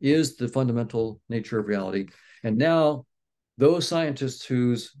space-time, is the fundamental nature of reality. And now those scientists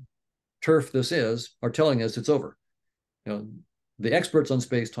whose turf this is are telling us it's over. The experts on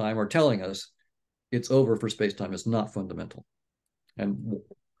space-time are telling us it's over for space-time. It's not fundamental. And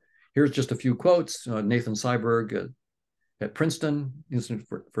here's just a few quotes. Nathan Seiberg at Princeton Institute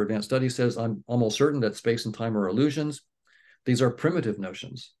for Advanced Studies says, "I'm almost certain that space and time are illusions. These are primitive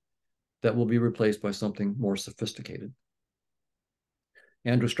notions that will be replaced by something more sophisticated."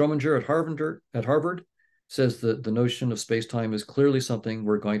 Andrew Strominger at Harvard says that the notion of space-time is clearly something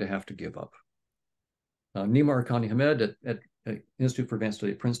we're going to have to give up. Nima Arkani Hamed at Institute for Advanced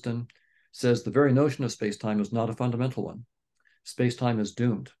Study at Princeton says the very notion of space-time is not a fundamental one. Space-time is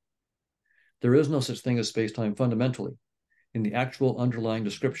doomed. There is no such thing as space-time fundamentally in the actual underlying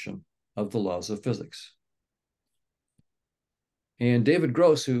description of the laws of physics. And David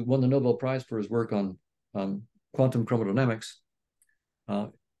Gross, who won the Nobel Prize for his work on quantum chromodynamics,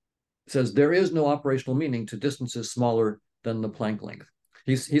 says there is no operational meaning to distances smaller than the Planck length.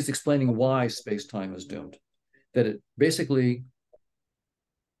 He's explaining why space-time is doomed. That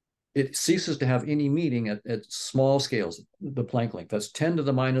it ceases to have any meaning at small scales, the Planck length. That's 10 to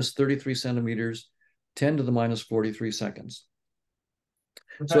the minus 33 centimeters, 10 to the minus 43 seconds.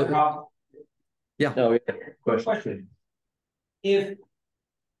 So, yeah. No, question.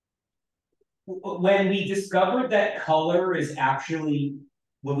 When we discovered that color is actually,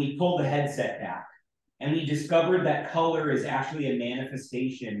 when we pull the headset back, and we discovered that color is actually a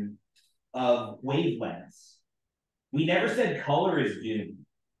manifestation of wavelengths, we never said color is doomed.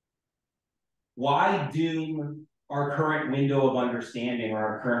 Why doom our current window of understanding or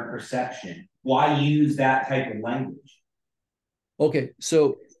our current perception? Why use that type of language? Okay,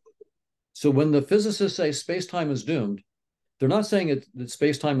 so when the physicists say space-time is doomed, they're not saying that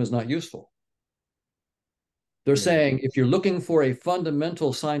space-time is not useful. They're saying if you're looking for a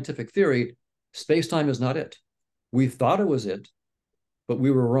fundamental scientific theory, space-time is not it. We thought it was it, but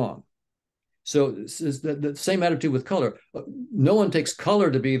we were wrong. So this is the same attitude with color. No one takes color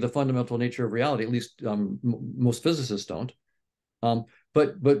to be the fundamental nature of reality. At least most physicists don't.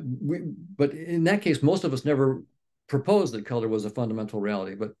 But in that case, most of us never proposed that color was a fundamental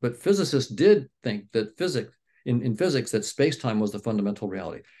reality. But physicists did think that in physics that space-time was the fundamental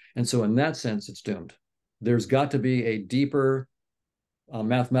reality. And so in that sense, it's doomed. There's got to be a deeper,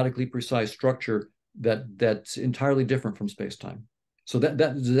 mathematically precise structure that's entirely different from space-time. So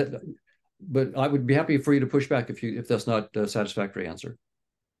but I would be happy for you to push back if that's not a satisfactory answer.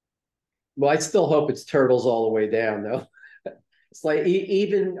 Well, I still hope it's turtles all the way down, though. It's like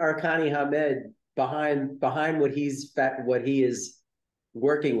even Arkani Hamed behind what he is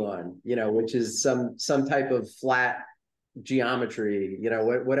working on, which is some type of flat geometry,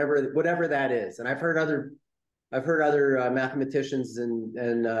 whatever that is. And I've heard other mathematicians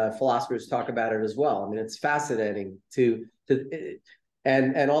and philosophers talk about it as well. I mean, it's fascinating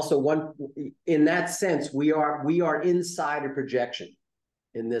and also in that sense, we are inside a projection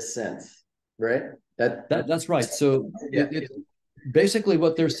in this sense, right? That's right. So yeah. Basically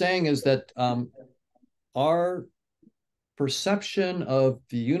what they're saying is that our perception of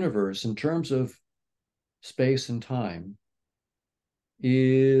the universe in terms of space and time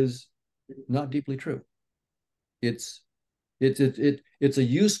is not deeply true. It's a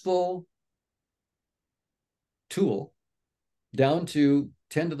useful tool down to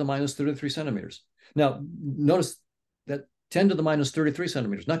 10 to the minus 33 centimeters. Now, notice that 10 to the minus 33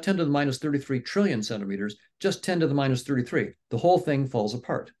 centimeters, not 10 to the minus 33 trillion centimeters, just 10 to the minus 33. The whole thing falls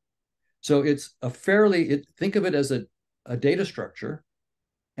apart. So it's think of it as a data structure,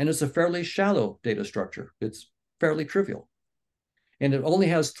 and it's a fairly shallow data structure. It's fairly trivial. and it only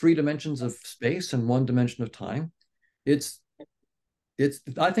has 3 dimensions of space and 1 dimension of time.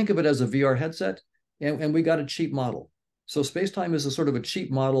 I think of it as a VR headset, and we got a cheap model. So space-time is a sort of a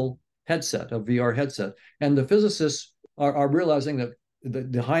cheap model headset, a VR headset. And the physicists are realizing that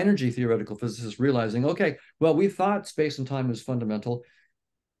the high energy theoretical physicists realizing, okay, well, we thought space and time was fundamental.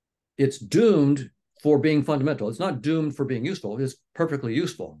 It's doomed for being fundamental. It's not doomed for being useful. It's perfectly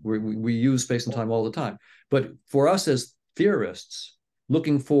useful. We use space and time all the time. But for us as theorists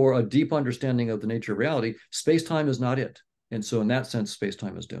looking for a deep understanding of the nature of reality, space-time is not it. And so in that sense,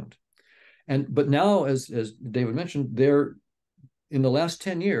 space-time is doomed. But now, as David mentioned, they're in the last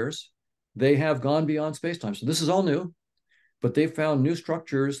 10 years, they have gone beyond space-time. So this is all new, but they found new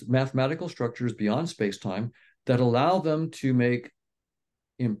structures, mathematical structures beyond space-time that allow them to make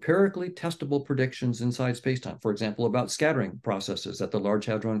empirically testable predictions inside space-time, for example, about scattering processes at the Large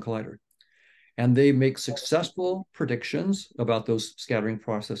Hadron Collider. And they make successful predictions about those scattering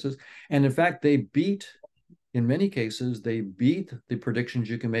processes. And in fact, in many cases, they beat the predictions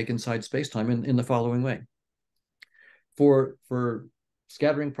you can make inside space-time in the following way. For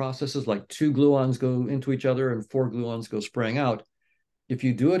scattering processes like 2 gluons go into each other and 4 gluons go spraying out, if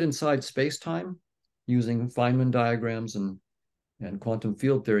you do it inside space-time using Feynman diagrams and quantum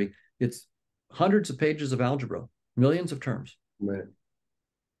field theory, it's hundreds of pages of algebra, millions of terms. Right.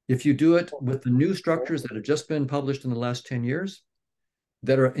 If you do it with the new structures that have just been published in the last 10 years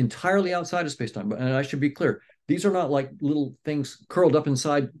that are entirely outside of space-time, and I should be clear, these are not like little things curled up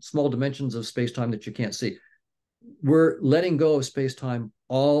inside small dimensions of space-time that you can't see. We're letting go of space-time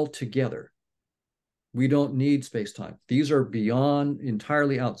altogether. We don't need space-time. These are beyond,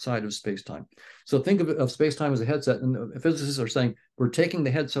 entirely outside of space-time. So think of space-time as a headset, and the physicists are saying we're taking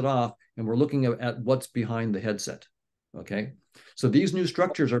the headset off and we're looking at what's behind the headset. Okay, so these new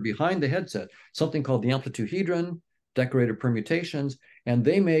structures are behind the headset, something called the amplituhedron, decorated permutations, and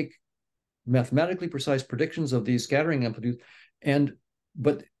they make mathematically precise predictions of these scattering amplitudes.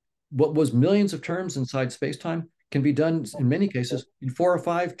 But what was millions of terms inside space-time can be done in many cases in 4 or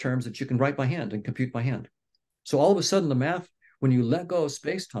 5 terms that you can write by hand and compute by hand. So all of a sudden, the math, when you let go of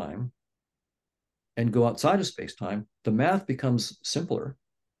space-time and go outside of space-time, the math becomes simpler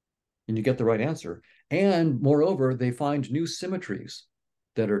and you get the right answer. And moreover, they find new symmetries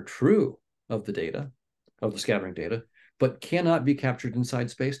that are true of the data, of the scattering data, but cannot be captured inside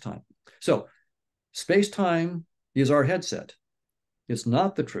space-time. So space-time is our headset. It's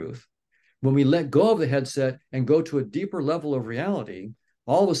not the truth. When we let go of the headset and go to a deeper level of reality,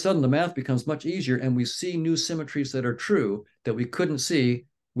 all of a sudden the math becomes much easier and we see new symmetries that are true that we couldn't see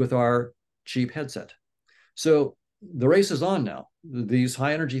with our cheap headset. So the race is on now. These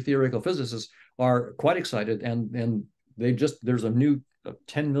high energy theoretical physicists are quite excited, and there's a new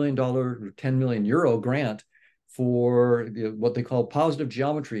 $10 million or 10 million euro grant for what they call positive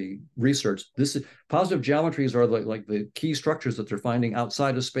geometry research. Positive geometries are like the key structures that they're finding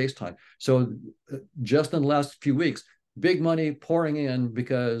outside of space-time. So just in the last few weeks, big money pouring in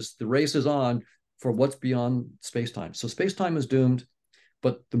because the race is on for what's beyond space-time. So space-time is doomed,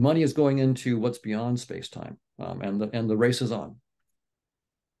 but the money is going into what's beyond space-time, and the race is on.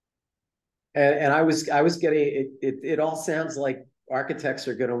 And I was getting it all sounds like architects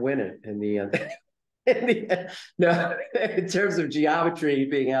are going to win it in the end. No, in terms of geometry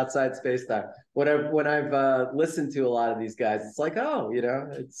being outside space-time. When I've listened to a lot of these guys, it's like, oh,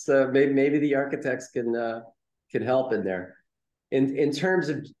 it's maybe the architects can help in there. In terms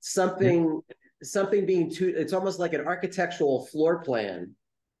of something being it's almost like an architectural floor plan,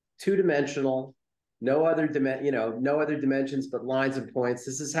 2-dimensional, no other dimensions but lines and points.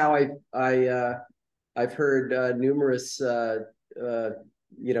 This is how I've heard numerous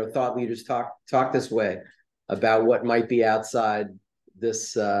thought leaders talk this way about what might be outside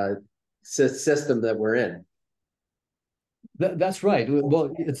this system that we're in. That's right.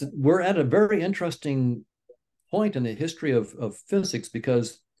 Well, we're at a very interesting point in the history of physics,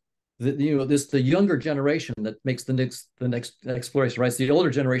 because the younger generation that makes the next exploration, right? It's the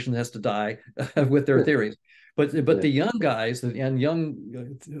older generation that has to die with their theories. But the young guys and young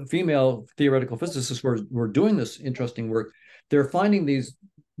female theoretical physicists who are doing this interesting work, they're finding these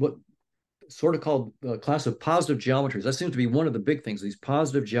what sort of called a class of positive geometries. That seems to be one of the big things, these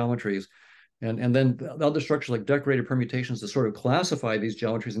positive geometries. And then the other structures like decorated permutations to sort of classify these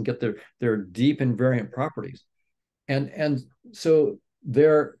geometries and get their deep invariant properties. And so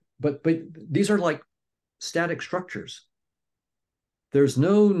but these are like static structures. There's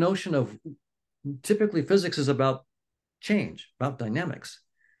no notion of, typically physics is about change, about dynamics.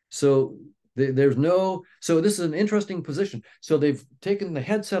 So so this is an interesting position. So they've taken the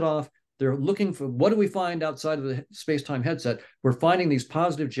headset off, they're looking for, what do we find outside of the space-time headset? We're finding these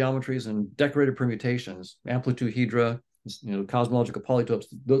positive geometries and decorated permutations, amplituhedra, cosmological polytopes,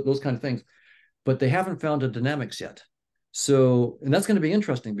 those kind of things, but they haven't found a dynamics yet. So, and that's going to be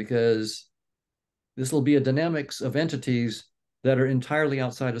interesting because this will be a dynamics of entities that are entirely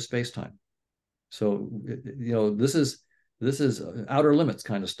outside of space-time. So, this is outer limits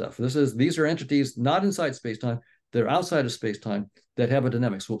kind of stuff. These are entities not inside space-time, they're outside of space-time that have a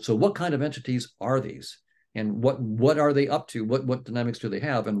dynamics. So what kind of entities are these? And what are they up to? What dynamics do they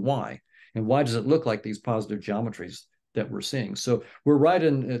have, and why? And why does it look like these positive geometries that we're seeing? So we're right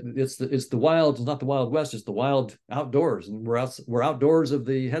in, it's the wild, it's not the Wild West, it's the wild outdoors. And we're outdoors of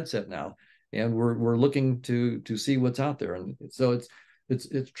the headset now. And we're looking to see what's out there. And so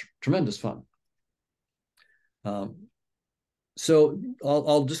it's tremendous fun. So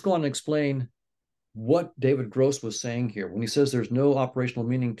I'll just go on and explain what David Gross was saying here when he says there's no operational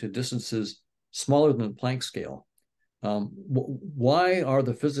meaning to distances smaller than the Planck scale. Why are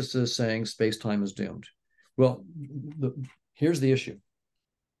the physicists saying space-time is doomed? Well, here's the issue.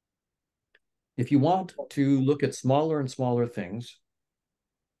 If you want to look at smaller and smaller things,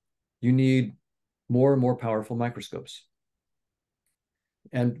 you need more and more powerful microscopes.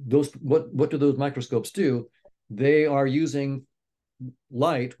 And what do those microscopes do? They are using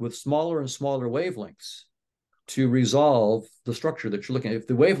light with smaller and smaller wavelengths to resolve the structure that you're looking at. If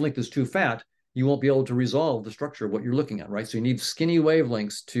the wavelength is too fat, you won't be able to resolve the structure of what you're looking at, right? So you need skinny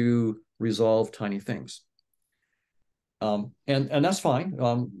wavelengths to resolve tiny things. And that's fine.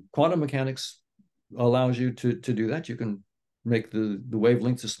 Quantum mechanics allows you to do that. You can make the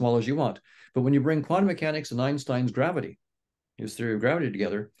wavelengths as small as you want. But when you bring quantum mechanics and Einstein's gravity, his theory of gravity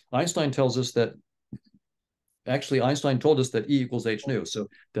together, Einstein tells us that, actually Einstein told us that E equals h nu, so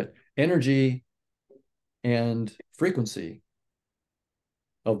that energy and frequency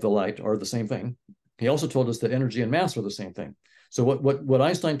of the light are the same thing. He also told us that energy and mass are the same thing. So what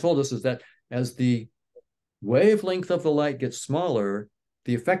Einstein told us is that as the wavelength of the light gets smaller,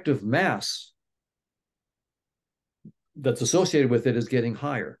 the effective mass that's associated with it is getting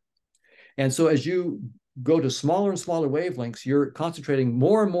higher. And so as you go to smaller and smaller wavelengths, you're concentrating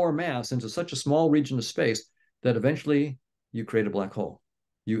more and more mass into such a small region of space that eventually you create a black hole.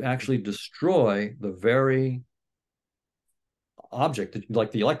 You actually destroy the very object,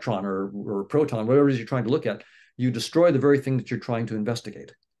 like the electron or proton, whatever it is you're trying to look at. You destroy the very thing that you're trying to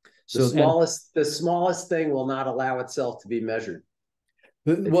investigate. So the smallest thing will not allow itself to be measured.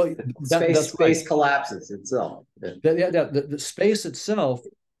 Well, space right. collapses itself. The space itself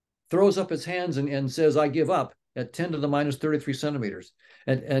throws up its hands and says, "I give up" at 10 to the minus 33 centimeters.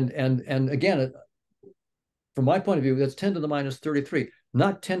 And again, from my point of view, that's 10 to the minus 33,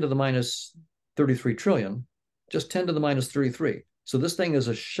 not 10 to the minus 33 trillion, just 10 to the minus 33. So this thing is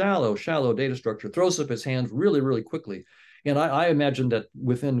a shallow data structure, throws up its hands really, really quickly. And I imagine that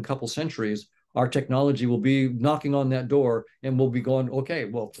within a couple centuries, our technology will be knocking on that door and we'll be going, okay,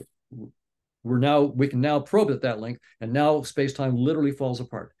 well, we can now probe at that length, and now space-time literally falls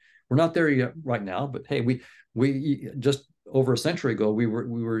apart. We're not there yet right now, but hey, we just over a century ago, we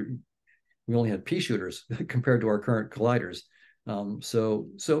only had pea shooters compared to our current colliders. So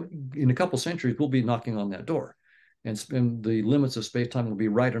in a couple centuries, we'll be knocking on that door, and the limits of space-time will be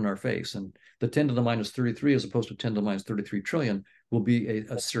right in our face. And the 10 to the minus 33 as opposed to 10 to the minus 33 trillion will be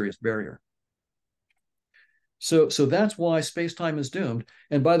a serious barrier. So that's why space-time is doomed.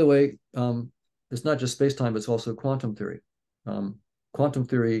 And by the way, it's not just space-time, it's also quantum theory. Quantum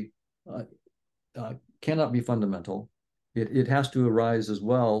theory cannot be fundamental. It has to arise as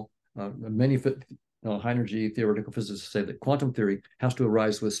well. Many high-energy theoretical physicists say that quantum theory has to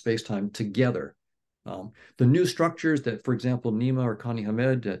arise with space-time together. The new structures that, for example, Nima or Connie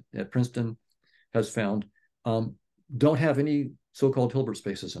Hamed at Princeton has found don't have any so-called Hilbert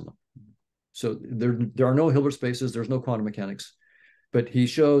spaces in them. So there are no Hilbert spaces, there's no quantum mechanics, but he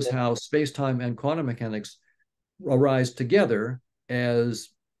shows how space-time and quantum mechanics arise together as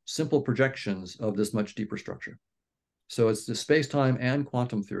simple projections of this much deeper structure. So it's the space-time and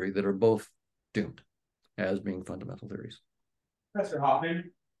quantum theory that are both doomed as being fundamental theories. Professor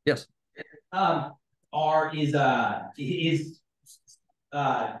Hoffman? Yes. Is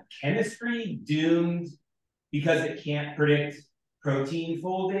chemistry doomed because it can't predict protein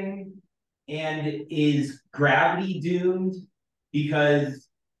folding? And is gravity doomed because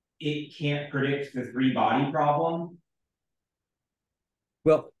it can't predict the three-body problem?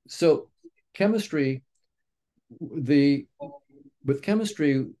 Well, so chemistry, with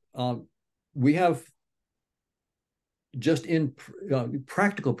chemistry, we have just in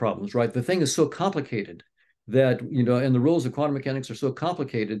practical problems, right? The thing is so complicated that, you know, and the rules of quantum mechanics are so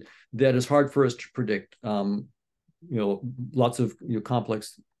complicated that it's hard for us to predict, you know, lots of, you know,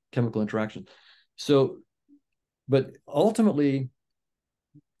 complex chemical interaction. So, but ultimately,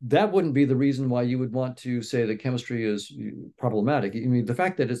 that wouldn't be the reason why you would want to say that chemistry is problematic. I mean, the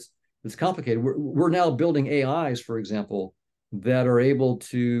fact that it's complicated. We're now building AIs, for example, that are able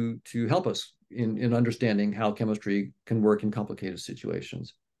to help us in understanding how chemistry can work in complicated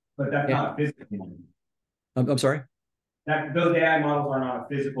situations. But that's not physical. I'm sorry? Those AI models are not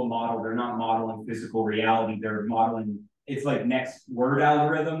a physical model. They're not modeling physical reality. They're modeling, it's like next word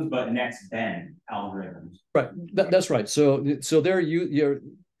algorithms, but next then algorithms. Right. That's right. So there you're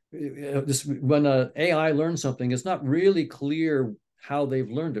this, when an AI learns something, it's not really clear how they've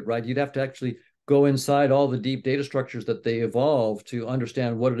learned it, right? You'd have to actually go inside all the deep data structures that they evolve to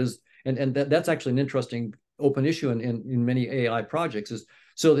understand what it is. And that's actually an interesting open issue in many AI projects is,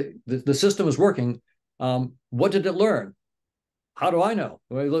 so the system is working. What did it learn? How do I know?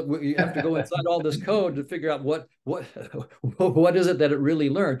 Well, look, you have to go inside all this code to figure out what is it that it really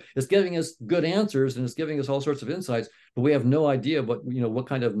learned. It's giving us good answers and it's giving us all sorts of insights, but we have no idea what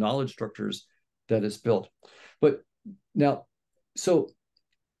kind of knowledge structures that it's built. But now, so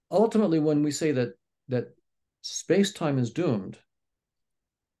ultimately, when we say that space-time is doomed,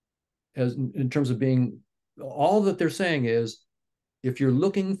 as in terms of being, all that they're saying is, if you're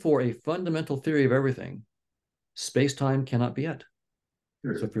looking for a fundamental theory of everything, space-time cannot be it.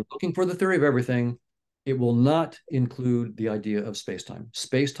 Sure. So if you're looking for the theory of everything, it will not include the idea of space-time.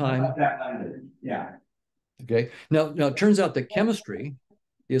 Space-time. Yeah. Okay. Now it turns out that chemistry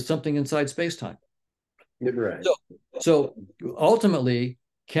is something inside space-time. Right. So ultimately,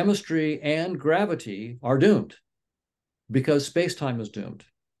 chemistry and gravity are doomed because space-time is doomed.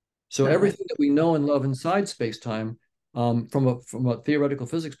 So everything that we know and love inside space-time, from a theoretical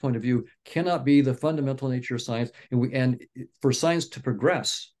physics point of view, cannot be the fundamental nature of science. And for science to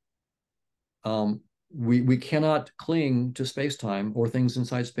progress, we cannot cling to space-time or things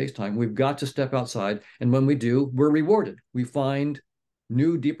inside space-time. We've got to step outside, and when we do, we're rewarded. We find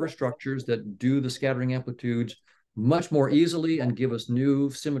new, deeper structures that do the scattering amplitudes much more easily and give us new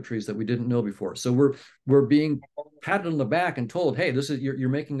symmetries that we didn't know before. So we're being patted on the back and told, hey, this is you're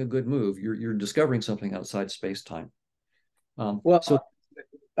making a good move. You're discovering something outside space-time. Well, so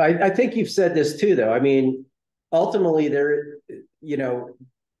I think you've said this too, though. I mean, ultimately, there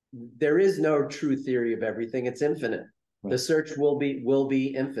is no true theory of everything. It's infinite. Right. The search will be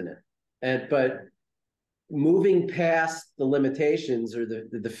infinite, but moving past the limitations or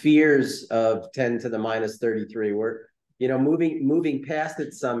the fears of 10 to the minus 33, we're moving past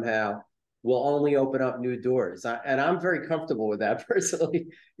it somehow will only open up new doors. And I'm very comfortable with that personally.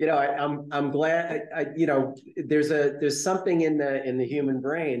 I'm glad. There's something in the human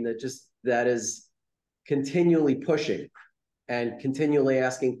brain that is continually pushing and continually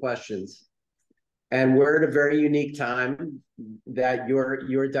asking questions. And we're at a very unique time that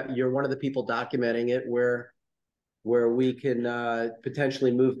you're one of the people documenting it, where we can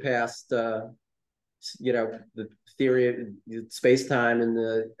potentially move past the theory of space-time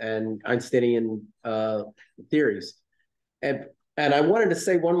and Einsteinian theories. And I wanted to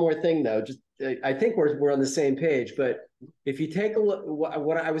say one more thing, though. Just I think we're on the same page. But if you take a look,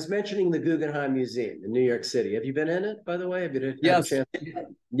 what I was mentioning, the Guggenheim Museum in New York City. Have you been in it, by the way? Have you had a chance?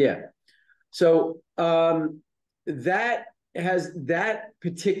 Yeah. So that has that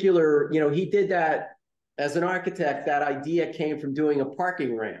particular, he did that as an architect. That idea came from doing a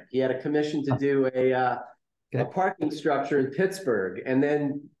parking ramp. He had a commission to do a parking structure in Pittsburgh, and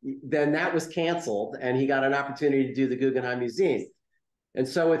then that was canceled, and he got an opportunity to do the Guggenheim Museum. And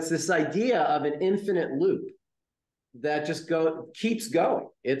so it's this idea of an infinite loop that just keeps going.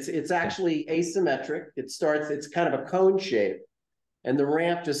 It's actually asymmetric. It's kind of a cone shape, and the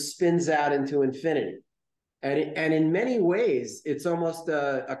ramp just spins out into infinity. And in many ways, it's almost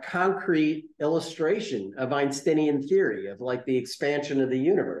a concrete illustration of Einsteinian theory of like the expansion of the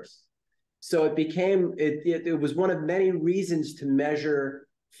universe. So it was one of many reasons to measure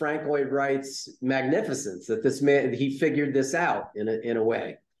Frank Lloyd Wright's magnificence, that this man, he figured this out in a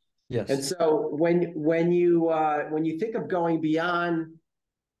way. Yes. And so when you think of going beyond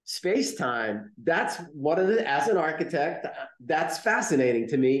space-time, that's as an architect, that's fascinating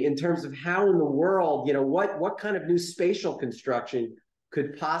to me in terms of how in the world, what kind of new spatial construction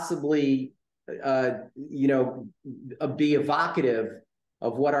could possibly, be evocative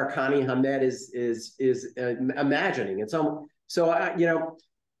of what Arkani Hamed is imagining. And so,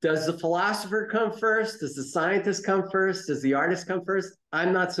 does the philosopher come first? Does the scientist come first? Does the artist come first?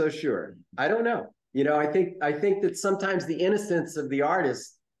 I'm not so sure. I don't know. I think that sometimes the innocence of the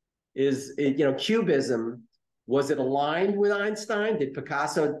artist is, cubism Was it aligned with Einstein? Did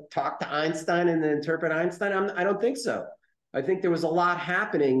Picasso talk to Einstein and then interpret Einstein? I don't think so. I think there was a lot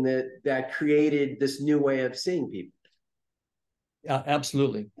happening that created this new way of seeing people.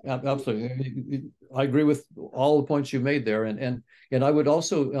 Absolutely, absolutely. I agree with all the points you made there, and I would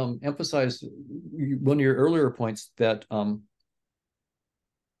also emphasize one of your earlier points that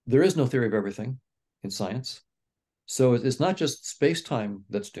there is no theory of everything in science. So it's not just space-time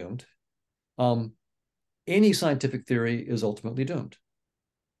that's doomed. Any scientific theory is ultimately doomed.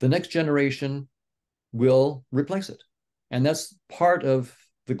 The next generation will replace it, and that's part of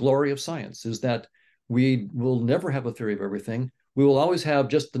the glory of science, is that we will never have a theory of everything. We will always have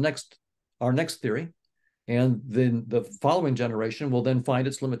just our next theory, and then the following generation will then find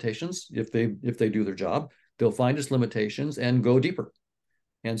its limitations. If they do their job, they'll find its limitations and go deeper.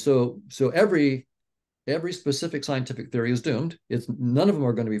 And so every specific scientific theory is doomed. None of them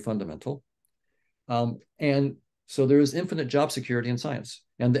are going to be fundamental. And so there is infinite job security in science,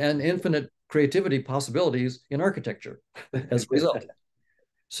 and infinite creativity possibilities in architecture as a result.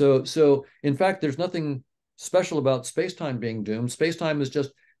 So in fact, there's nothing special about space-time being doomed. Space-time is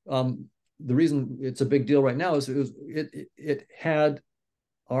just the reason it's a big deal right now is it had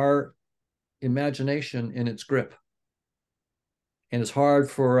our imagination in its grip. And it's hard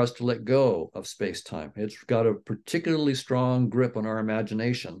for us to let go of space-time. It's got a particularly strong grip on our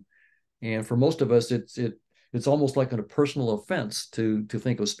imagination. And for most of us, it's almost like a personal offense to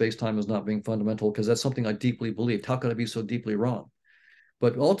think of space-time as not being fundamental, because that's something I deeply believed. How could I be so deeply wrong?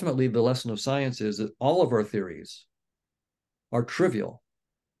 But ultimately, the lesson of science is that all of our theories are trivial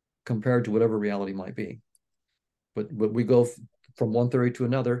compared to whatever reality might be. But we go from one theory to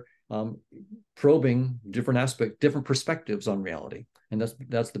another, probing different perspectives on reality. And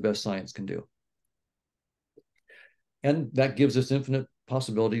that's the best science can do. And that gives us infinite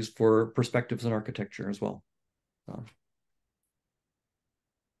possibilities for perspectives in architecture as well.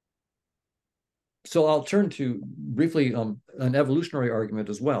 So I'll turn to briefly an evolutionary argument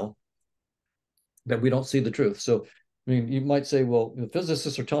as well, that we don't see the truth. So, I mean, you might say, well, the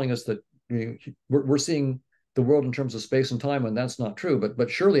physicists are telling us that we're seeing the world in terms of space and time, and that's not true. But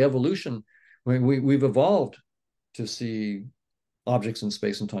surely evolution, I mean, we've evolved to see objects in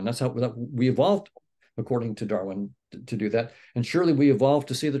space and time. That's how we evolved, according to Darwin, to do that. And surely we evolved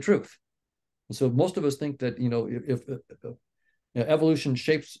to see the truth. And so most of us think that, if evolution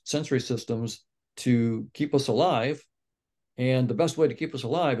shapes sensory systems to keep us alive, and the best way to keep us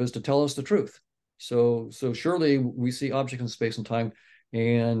alive is to tell us the truth. So surely we see objects in space and time,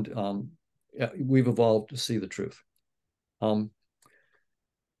 and we've evolved to see the truth.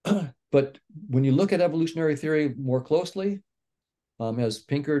 But when you look at evolutionary theory more closely, as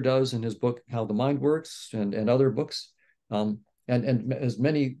Pinker does in his book How the Mind Works, and other books, and as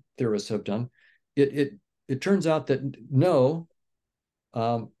many theorists have done, it turns out that no,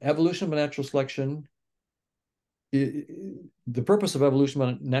 evolution by natural selection, the purpose of evolution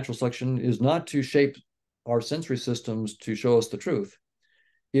by natural selection is not to shape our sensory systems to show us the truth.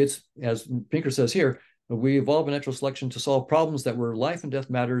 It's, as Pinker says here, we evolved by natural selection to solve problems that were life and death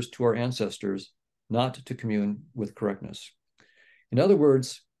matters to our ancestors, not to commune with correctness. In other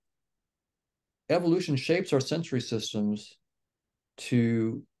words, evolution shapes our sensory systems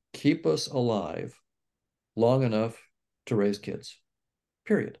to keep us alive long enough to raise kids.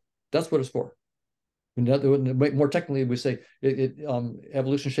 Period. That's what it's for. More technically, we say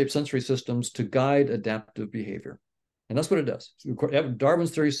evolution shapes sensory systems to guide adaptive behavior. And that's what it does.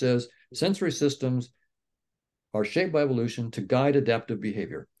 Darwin's theory says sensory systems are shaped by evolution to guide adaptive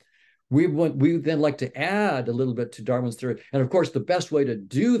behavior. We then like to add a little bit to Darwin's theory. And of course, the best way to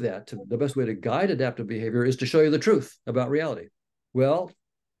do that, the best way to guide adaptive behavior, is to show you the truth about reality. Well,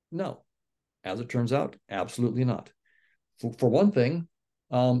 no. As it turns out, absolutely not. For one thing,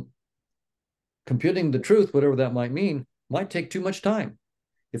 computing the truth, whatever that might mean, might take too much time.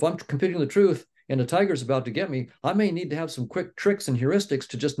 If I'm computing the truth and a tiger's about to get me, I may need to have some quick tricks and heuristics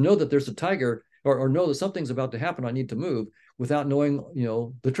to just know that there's a tiger, or know that something's about to happen, I need to move, without knowing,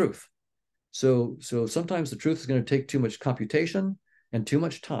 the truth. So sometimes the truth is going to take too much computation and too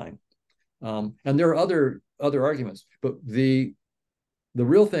much time. And there are other arguments, but the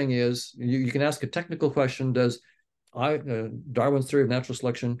real thing is, you can ask a technical question: Darwin's theory of natural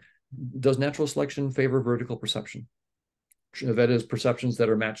selection, does natural selection favor vertical perception? That is, perceptions that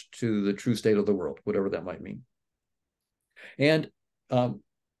are matched to the true state of the world, whatever that might mean. And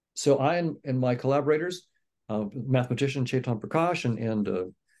so I and my collaborators, mathematician Chetan Prakash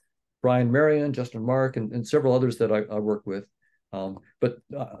and Brian Marion, Justin Mark, and several others that I work with. But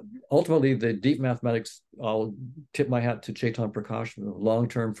ultimately, the deep mathematics, I'll tip my hat to Chetan Prakash, a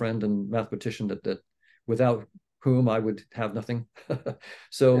long-term friend and mathematician that without whom I would have nothing.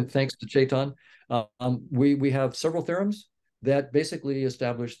 So thanks to Chaitan, we have several theorems that basically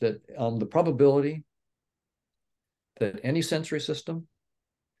establish that the probability that any sensory system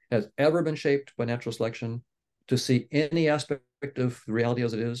has ever been shaped by natural selection to see any aspect of reality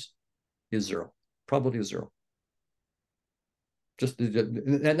as it is zero. Probability is zero.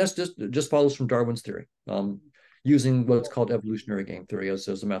 And that's just follows from Darwin's theory, using what's called evolutionary game theory as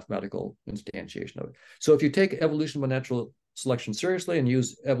a mathematical instantiation of it. So if you take evolution by natural selection seriously and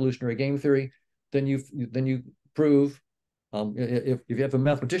use evolutionary game theory, then you prove. If you have a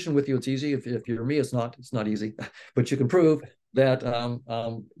mathematician with you, it's easy. If you're me, it's not easy. But you can prove that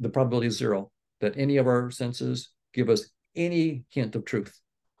the probability is zero, that any of our senses give us any hint of truth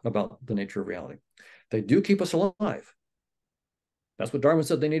about the nature of reality. They do keep us alive. That's what Darwin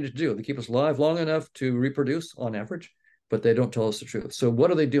said they needed to do. They keep us alive long enough to reproduce on average, but they don't tell us the truth. So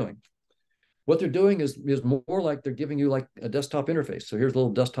what are they doing? What they're doing is more like they're giving you like a desktop interface. So here's a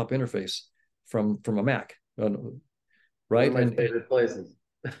little desktop interface from a Mac. Right? One of my favorite places.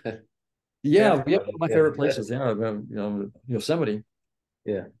 Yeah, my favorite places. Yeah, Yosemite.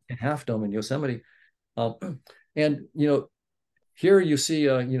 Yeah, Half Dome in Yosemite. And here you see,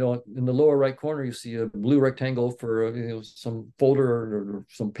 in the lower right corner, you see a blue rectangle for some folder or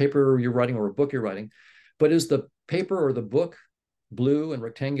some paper you're writing or a book you're writing. But is the paper or the book blue and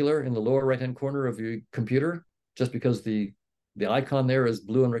rectangular in the lower right-hand corner of your computer just because the icon there is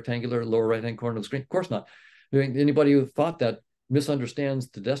blue and rectangular, lower right-hand corner of the screen? Of course not. Anybody who thought that misunderstands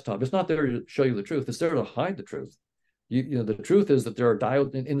the desktop. It's not there to show you the truth. It's there to hide the truth. The truth is that there are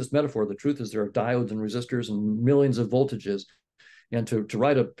diodes in this metaphor. The truth is there are diodes and resistors and millions of voltages. And to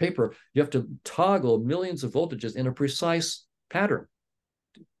write a paper, you have to toggle millions of voltages in a precise pattern.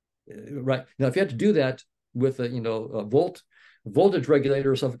 Right now, if you had to do that with a voltage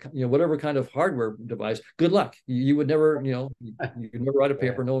regulator or something, whatever kind of hardware device, good luck. You would never, you never write a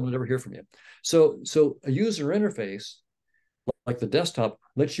paper. No one would ever hear from you. So a user interface like the desktop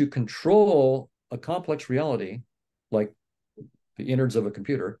lets you control a complex reality, like the innards of a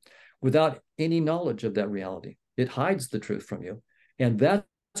computer, without any knowledge of that reality. It hides the truth from you, and that's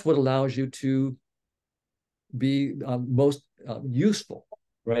what allows you to be most useful.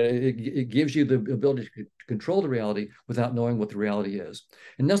 Right? It gives you the ability to control the reality without knowing what the reality is.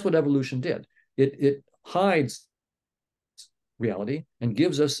 And that's what evolution did. It hides reality and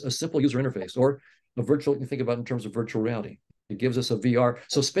gives us a simple user interface, or a virtual, you think about it in terms of virtual reality. It gives us a VR.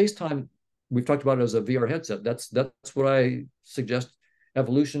 So space-time, we've talked about it as a VR headset. That's what I suggest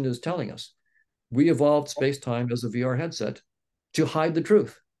evolution is telling us. We evolved space-time as a VR headset to hide the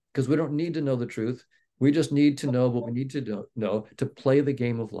truth, because we don't need to know the truth. We just need to know what we need to know to play the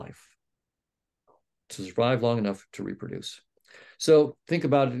game of life, to survive long enough to reproduce. So think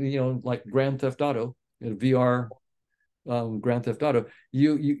about it, like Grand Theft Auto, VR Grand Theft Auto.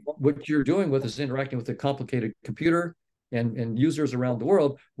 What you're doing with is interacting with a complicated computer and users around the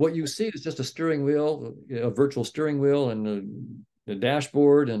world. What you see is just a steering wheel, a virtual steering wheel, and a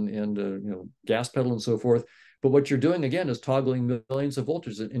dashboard and gas pedal and so forth. But what you're doing again is toggling millions of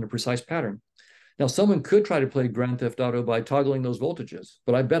voltages in a precise pattern. Now, someone could try to play Grand Theft Auto by toggling those voltages,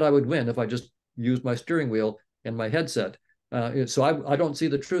 but I bet I would win if I just used my steering wheel and my headset. So I don't see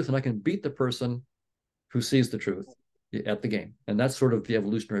the truth, and I can beat the person who sees the truth at the game. And that's sort of the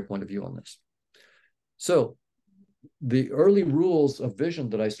evolutionary point of view on this. So the early rules of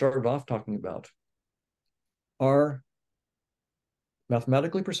vision that I started off talking about are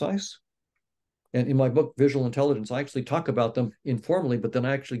mathematically precise. And in my book, Visual Intelligence, I actually talk about them informally, but then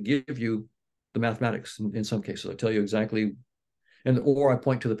I actually give you the mathematics in some cases. I tell you exactly, or I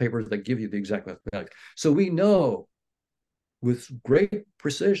point to the papers that give you the exact mathematics. So we know with great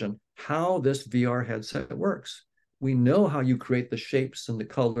precision how this VR headset works. We know how you create the shapes and the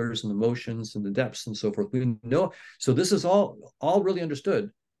colors and the motions and the depths and so forth. We know. So this is all really understood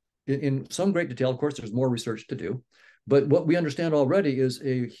in some great detail. Of course, there's more research to do. But what we understand already is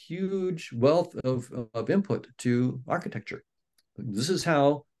a huge wealth of input to architecture. This is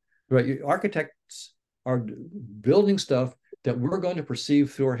how, right, architects are building stuff that we're going to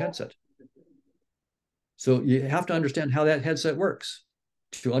perceive through our headset. So you have to understand how that headset works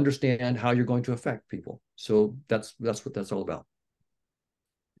to understand how you're going to affect people. So that's what that's all about.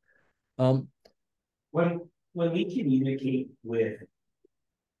 When we communicate with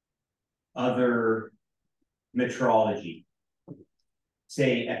other metrology,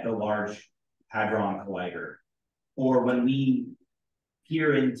 say at the Large Hadron Collider, or when we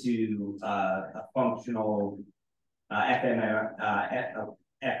peer into a functional FNMR,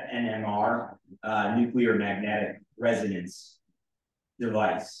 nuclear magnetic resonance,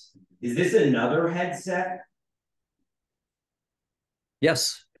 device. Is this another headset?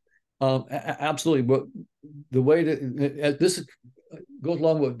 Yes, absolutely. But the way to this goes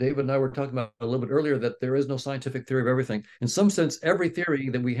along with what David and I were talking about a little bit earlier, that there is no scientific theory of everything. In some sense, every theory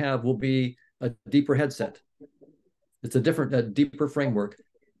that we have will be a deeper headset. It's a deeper framework,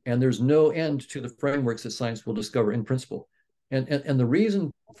 and there's no end to the frameworks that science will discover in principle. And the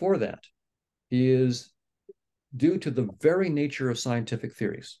reason for that is due to the very nature of scientific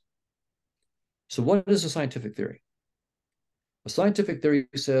theories. So what is a scientific theory? A scientific theory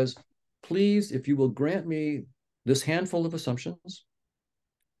says, please, if you will grant me this handful of assumptions,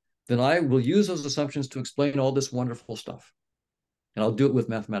 then I will use those assumptions to explain all this wonderful stuff. And I'll do it with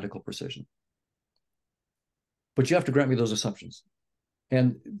mathematical precision. But you have to grant me those assumptions.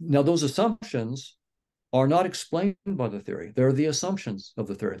 And now those assumptions are not explained by the theory. They're the assumptions of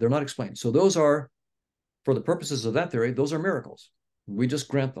the theory. They're not explained. So those are, for the purposes of that theory, those are miracles. We just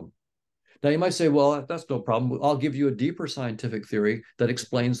grant them. Now you might say, well, that's no problem. I'll give you a deeper scientific theory that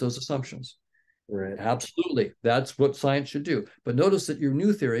explains those assumptions. Right. Absolutely. That's what science should do. But notice that your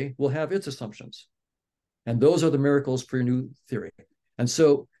new theory will have its assumptions. And those are the miracles for your new theory. And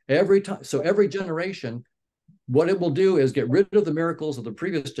so every generation, what it will do is get rid of the miracles of the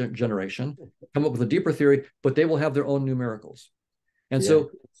previous generation, come up with a deeper theory, but they will have their own new miracles. And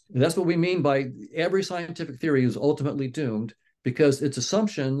so that's what we mean by every scientific theory is ultimately doomed, because its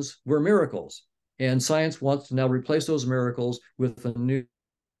assumptions were miracles. And science wants to now replace those miracles with a new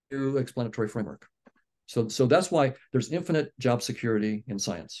explanatory framework. So that's why there's infinite job security in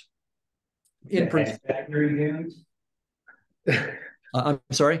science. In principle. I'm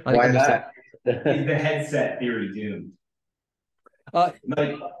sorry? Why not? Is the headset theory doomed? Like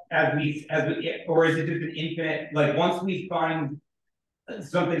as we, or is it just an infinite? Like once we find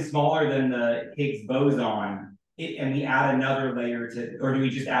something smaller than the Higgs boson, and we add another layer to, or do we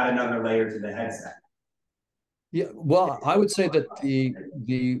just add another layer to the headset? Yeah, well, I would say that the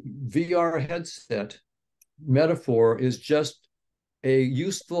VR headset metaphor is just a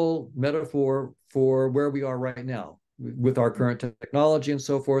useful metaphor for where we are right now with our current technology and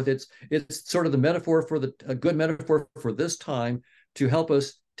so forth. It's sort of the metaphor for a good metaphor for this time to help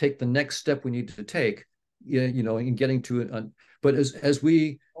us take the next step we need to take, in getting to it. But as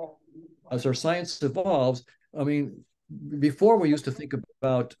our science evolves, I mean, before we used to think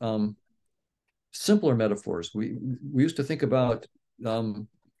about simpler metaphors. We used to think about the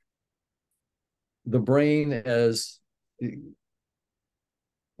brain as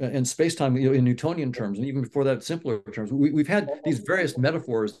and space-time, in Newtonian terms, and even before that, simpler terms. We've had these various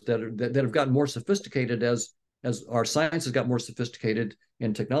metaphors that have gotten more sophisticated as our science has got more sophisticated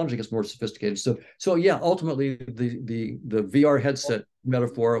and technology gets more sophisticated. So yeah, ultimately the VR headset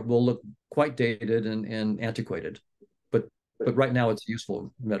metaphor will look quite dated and antiquated, but right now it's a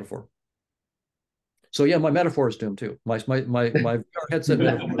useful metaphor. So yeah, my metaphor is doomed too. My VR headset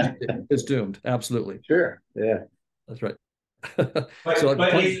metaphor is doomed. Absolutely. Sure. Yeah. That's right. But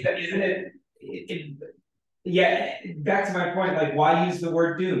isn't it? Yeah. Back to my point. Like, why use the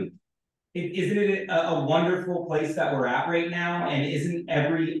word doomed? Isn't it a wonderful place that we're at right now? And isn't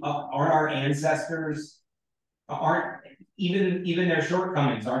aren't our ancestors, aren't even their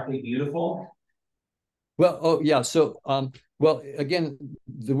shortcomings, aren't they beautiful? Well, oh yeah. So well, again,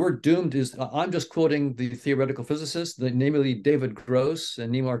 the word doomed is, I'm just quoting the theoretical physicists, namely David Gross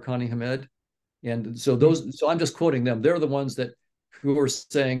and Nima Arkani-Hamed. And so I'm just quoting them. They're the ones who are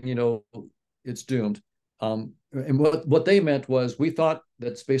saying, it's doomed. And what they meant was, we thought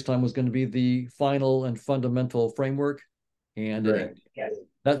that space-time was going to be the final and fundamental framework. And right.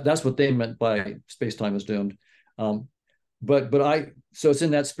 That's what they meant by space-time is doomed. So it's in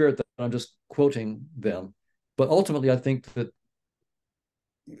that spirit that I'm just quoting them. But ultimately, I think that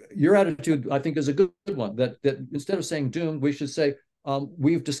your attitude, I think, is a good one, that instead of saying doomed, we should say,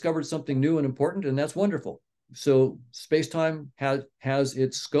 we've discovered something new and important, and that's wonderful. So space-time has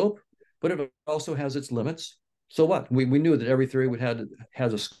its scope, but it also has its limits. So what? We knew that every theory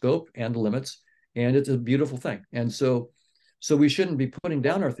has a scope and limits, and it's a beautiful thing. And so we shouldn't be putting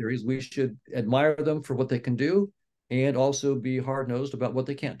down our theories. We should admire them for what they can do, and also be hard-nosed about what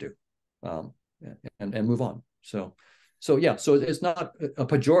they can't do, and move on. So yeah, so it's not a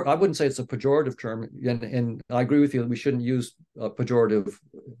pejorative. I wouldn't say it's a pejorative term, and I agree with you that we shouldn't use a pejorative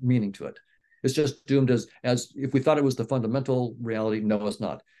meaning to it. It's just doomed as if we thought it was the fundamental reality. No, it's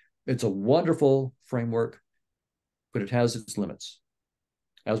not. It's a wonderful framework, but it has its limits,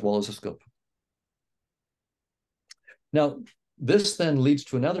 as well as a scope. Now, this then leads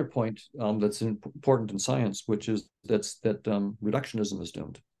to another point that's important in science, which is that reductionism is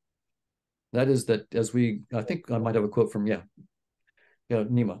doomed. That is that I think I might have a quote from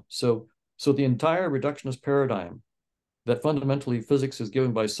NEMA. So the entire reductionist paradigm that fundamentally physics is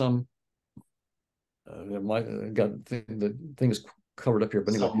given by some the thing is covered up here,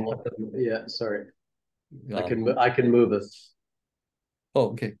 but anyway. Yeah, sorry. I can move us.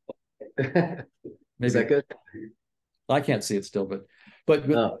 Oh, okay. Maybe. Is that good? I can't see it still, but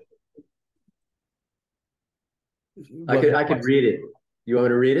oh. I could read it. You want me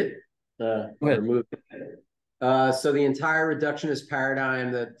to read it? Go ahead. Move it? So the entire reductionist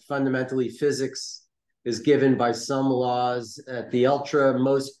paradigm that fundamentally physics is given by some laws at the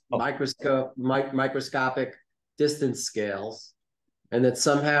most microscopic distance scales, and that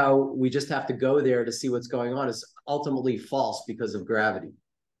somehow we just have to go there to see what's going on, is ultimately false because of gravity.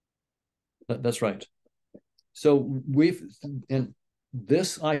 That's right. So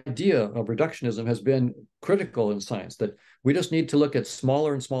this idea of reductionism has been critical in science, that we just need to look at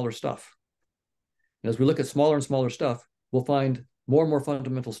smaller and smaller stuff. And as we look at smaller and smaller stuff, we'll find more and more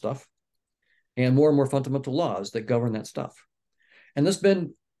fundamental stuff and more fundamental laws that govern that stuff. And this has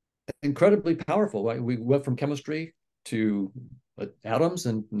been incredibly powerful, right? We went from chemistry to atoms,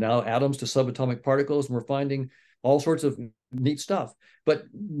 and now atoms to subatomic particles, and we're finding all sorts of neat stuff. But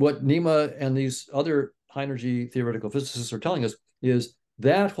what NEMA and these other high energy theoretical physicists are telling us is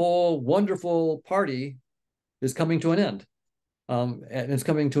that whole wonderful party is coming to an end. And it's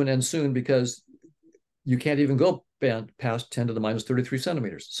coming to an end soon, because you can't even go past 10 to the minus 33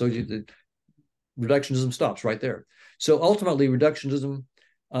 centimeters. So reductionism stops right there. So ultimately, reductionism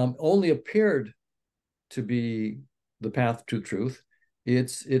only appeared to be the path to truth.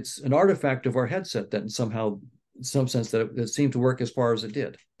 It's an artifact of our headset that somehow, in some sense, that it seemed to work as far as it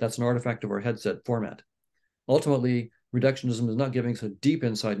did. That's an artifact of our headset format. Ultimately, reductionism is not giving us a deep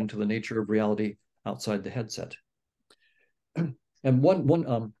insight into the nature of reality outside the headset. And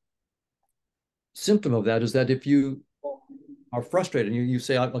one symptom of that is that if you are frustrated, you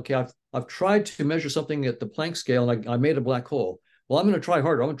say, okay, I've tried to measure something at the Planck scale, and I made a black hole. Well, I'm going to try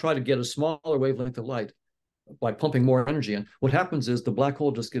harder. I'm going to try to get a smaller wavelength of light by pumping more energy in. What happens is the black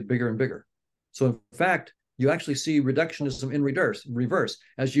hole just gets bigger and bigger. So in fact, you actually see reductionism in reverse.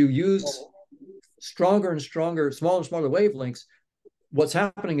 As you use stronger and stronger, smaller and smaller wavelengths, what's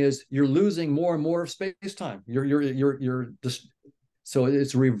happening is you're losing more and more of space-time. You're just, so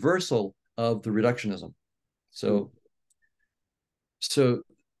it's a reversal of the reductionism.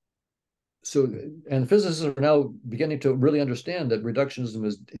 And physicists are now beginning to really understand that reductionism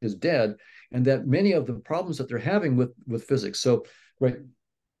is dead, and that many of the problems that they're having with physics. So, right,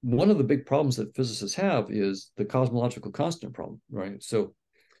 one of the big problems that physicists have is the cosmological constant problem, right? So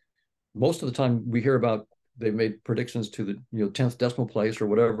most of the time we hear about they've made predictions to the 10th decimal place or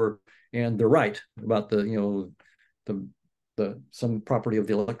whatever, and they're right about the some property of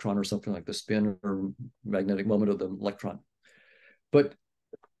the electron or something like the spin or magnetic moment of the electron. But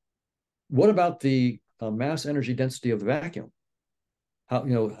what about the mass energy density of the vacuum?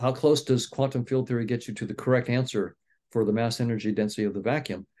 How close does quantum field theory get you to the correct answer for the mass energy density of the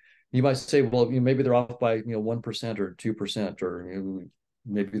vacuum? You might say, well, maybe they're off by 1% or 2%, or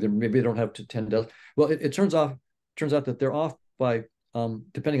maybe they don't have to 10 decimals. Well, it turns out that they're off by,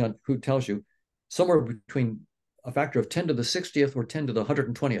 depending on who tells you, somewhere between a factor of 10 to the 60th or 10 to the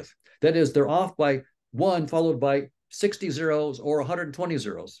 120th. That is, they're off by 1 followed by 60 zeros or 120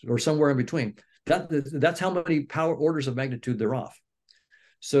 zeros or somewhere in between. That's how many power orders of magnitude they're off.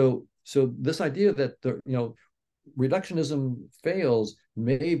 So this idea that reductionism fails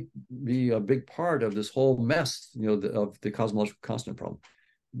may be a big part of this whole mess, of the cosmological constant problem.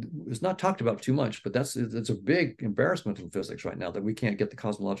 It's not talked about too much, but it's a big embarrassment in physics right now that we can't get the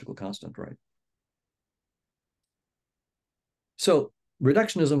cosmological constant right. So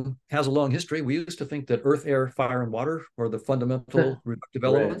reductionism has a long history. We used to think that earth, air, fire, and water are the fundamental reductive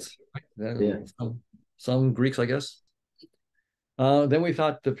elements. Right? Yeah. Some Greeks, I guess. Then we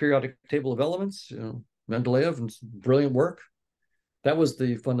thought the periodic table of elements, Mendeleev and brilliant work. That was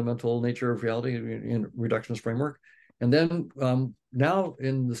the fundamental nature of reality in reductionist framework. And then now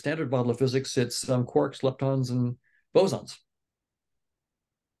in the standard model of physics, it's quarks, leptons, and bosons.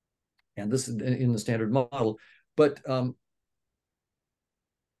 And this is in the standard model. But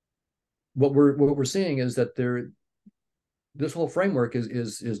what we're seeing is that this whole framework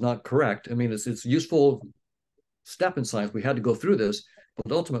is not correct. I mean, it's useful step in science. We had to go through this,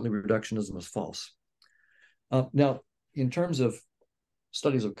 but ultimately reductionism is false. Now, in terms of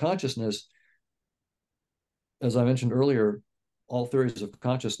studies of consciousness, as I mentioned earlier, all theories of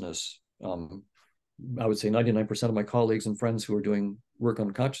consciousness, I would say 99% of my colleagues and friends who are doing work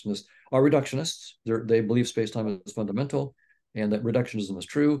on consciousness are reductionists. They believe space-time is fundamental, and that reductionism is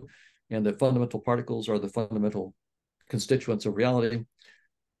true, and that fundamental particles are the fundamental constituents of reality.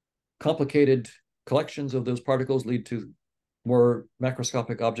 complicated collections of those particles lead to more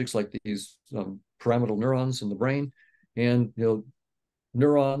macroscopic objects like these pyramidal neurons in the brain, and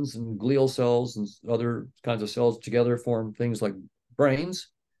neurons and glial cells and other kinds of cells together form things like brains,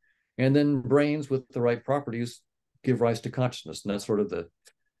 and then brains with the right properties give rise to consciousness. And that's sort of the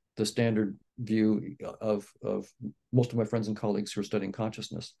standard view of most of my friends and colleagues who are studying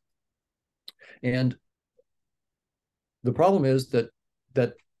consciousness. And the problem is that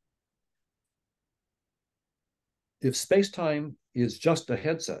if space-time is just a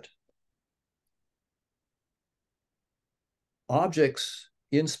headset, objects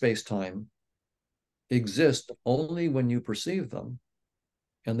in space-time exist only when you perceive them,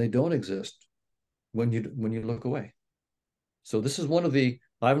 and they don't exist when you look away. So this is one of the,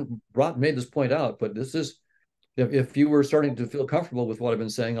 I haven't made this point out, but this is, if you were starting to feel comfortable with what I've been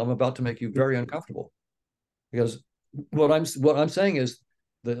saying, I'm about to make you very uncomfortable, because what I'm saying is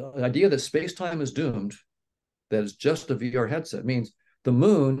the idea that space-time is doomed, that is just a VR headset, means the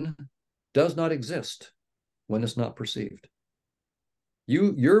moon does not exist when it's not perceived.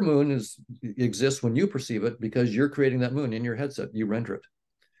 Your moon exists when you perceive it, because you're creating that moon in your headset. You render it.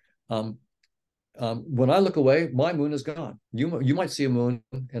 When I look away, my moon is gone. You might see a moon,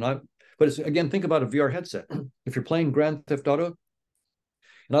 but it's, again, think about a VR headset. If you're playing Grand Theft Auto,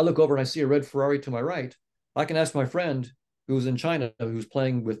 and I look over and I see a red Ferrari to my right, I can ask my friend who's in China, who's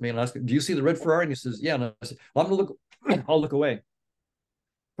playing with me, and ask, do you see the red Ferrari? And he says, yeah. And I say, I'm gonna look, I'll look away.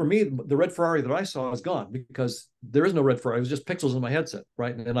 For me, the red Ferrari that I saw is gone, because there is no red Ferrari. It was just pixels in my headset,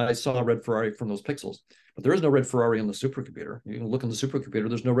 right? And I saw a red Ferrari from those pixels. But there is no red Ferrari in the supercomputer. You can look in the supercomputer,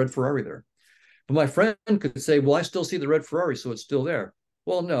 there's no red Ferrari there. But my friend could say, well, I still see the red Ferrari, so it's still there.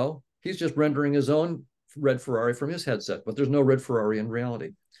 Well, no, he's just rendering his own red Ferrari from his headset, but there's no red Ferrari in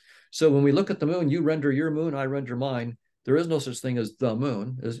reality. So when we look at the moon, you render your moon, I render mine. There is no such thing as the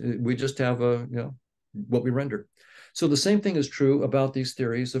moon. We just have what we render. So the same thing is true about these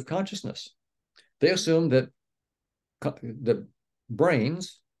theories of consciousness. They assume that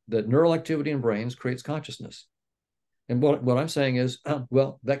neural activity in brains creates consciousness. And what I'm saying is,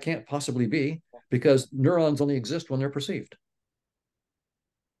 well, that can't possibly be, because neurons only exist when they're perceived.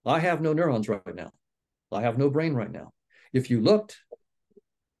 I have no neurons right now. I have no brain right now. If you looked,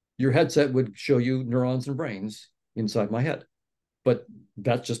 your headset would show you neurons and brains inside my head. But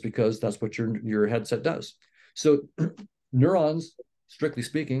that's just because that's what your headset does. So neurons, strictly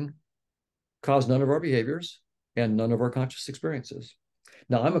speaking, cause none of our behaviors and none of our conscious experiences.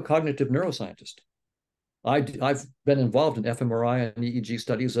 Now, I'm a cognitive neuroscientist. I've been involved in fMRI and EEG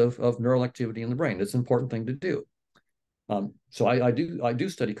studies of neural activity in the brain. It's an important thing to do. So I do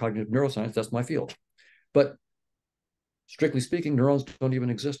study cognitive neuroscience. That's my field. But strictly speaking, neurons don't even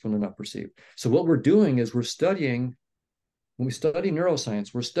exist when they're not perceived. So what we're doing is when we study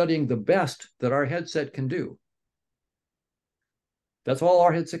neuroscience, we're studying the best that our headset can do. That's all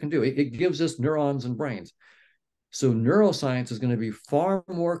our headset can do. It gives us neurons and brains. So neuroscience is going to be far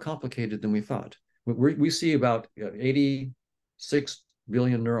more complicated than we thought. We see about 86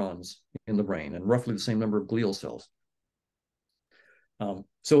 billion neurons in the brain and roughly the same number of glial cells. And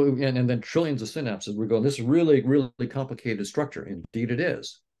then trillions of synapses. We're going, this is really, really complicated structure. Indeed it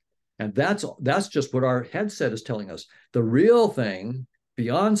is. And that's just what our headset is telling us. The real thing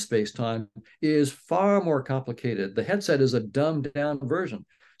beyond space-time is far more complicated. The headset is a dumbed down version.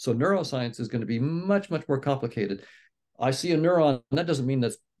 So neuroscience is going to be much, much more complicated. I see a neuron, and that doesn't mean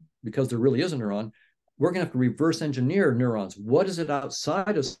that's because there really is a neuron. We're going to have to reverse engineer neurons. What is it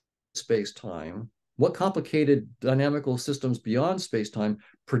outside of space-time? What complicated dynamical systems beyond space-time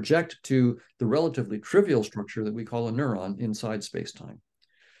project to the relatively trivial structure that we call a neuron inside space-time?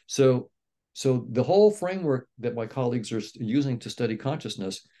 So the whole framework that my colleagues are using to study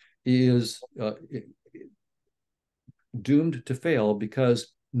consciousness is doomed to fail,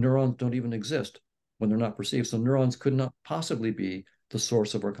 because neurons don't even exist when they're not perceived. So neurons could not possibly be the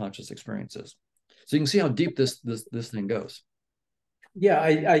source of our conscious experiences. So you can see how deep this thing goes. Yeah,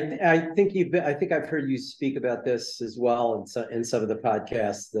 I think I've heard you speak about this as well in some of the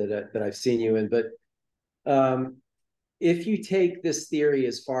podcasts that I've seen you in. But if you take this theory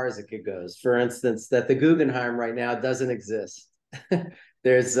as far as it goes, for instance, that the Guggenheim right now doesn't exist.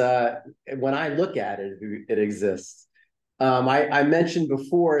 There's when I look at it, it exists. I mentioned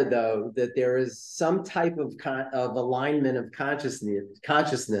before, though, that there is some type of alignment of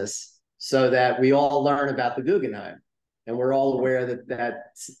consciousness, so that we all learn about the Guggenheim, and we're all aware that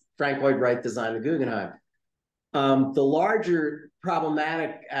Frank Lloyd Wright designed the Guggenheim. The larger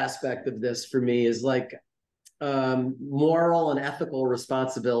problematic aspect of this for me is like moral and ethical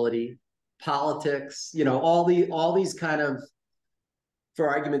responsibility, politics, all these kind of for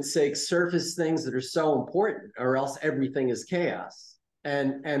argument's sake, surface things that are so important, or else everything is chaos.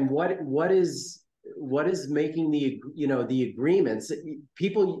 And what is making the agreements?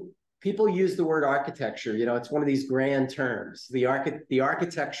 People use the word architecture. It's one of these grand terms, the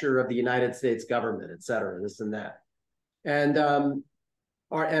architecture of the United States government, et cetera, this and that. And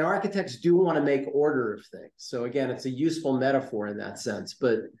architects do want to make order of things. So again, it's a useful metaphor in that sense.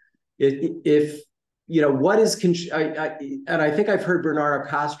 But if what is, and I think I've heard Bernardo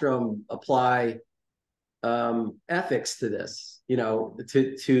Castro apply ethics to this,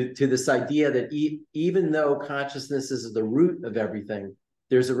 to this idea that even though consciousness is the root of everything,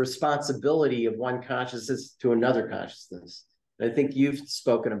 there's a responsibility of one consciousness to another consciousness. I think you've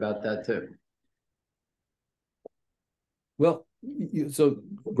spoken about that too. Well, so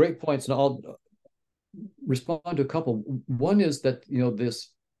great points, and I'll respond to a couple. One is that, this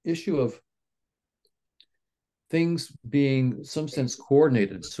issue of things being in some sense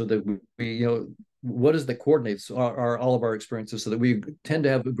coordinated, so that we what is the coordinates are all of our experiences, so that we tend to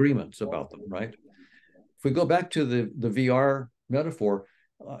have agreements about them, right? If we go back to the VR metaphor,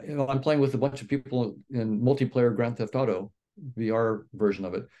 I'm playing with a bunch of people in multiplayer Grand Theft Auto VR version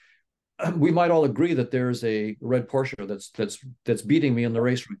of it. We might all agree that there's a red Porsche that's beating me in the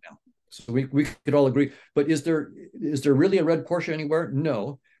race right now. So we could all agree. But is there really a red Porsche anywhere?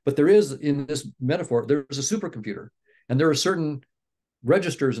 No. But there is, in this metaphor, there's a supercomputer, and there are certain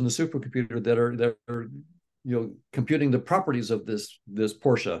registers in the supercomputer that are computing the properties of this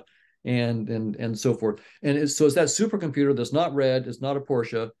Porsche and so forth. And so it's that supercomputer that's not red, it's not a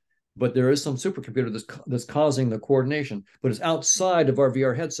Porsche, but there is some supercomputer that's causing the coordination, but it's outside of our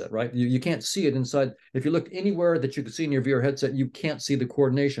VR headset, right? You can't see it inside. If you look anywhere that you can see in your VR headset, you can't see the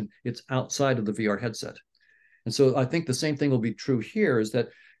coordination. It's outside of the VR headset. And so I think the same thing will be true here, is that,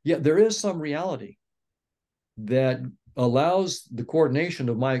 yeah, there is some reality that allows the coordination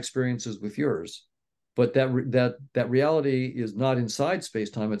of my experiences with yours, but that reality is not inside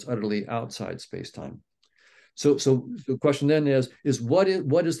space-time, it's utterly outside space-time. So the question then is what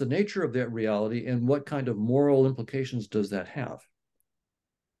is the nature of that reality, and what kind of moral implications does that have?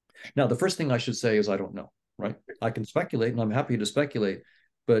 Now, the first thing I should say is I don't know, right? I can speculate, and I'm happy to speculate,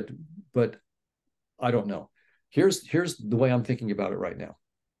 but I don't know. Here's the way I'm thinking about it right now.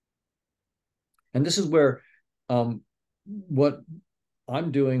 And this is where what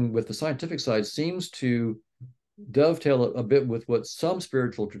I'm doing with the scientific side seems to dovetail a bit with what some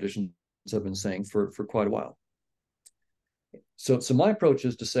spiritual traditions have been saying for quite a while. So my approach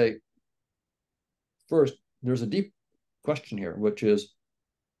is to say, first, there's a deep question here, which is,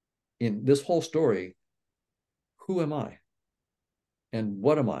 in this whole story, who am I? And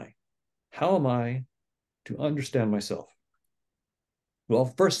what am I? How am I to understand myself? Well,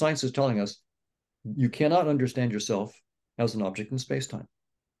 first, science is telling us you cannot understand yourself as an object in space-time.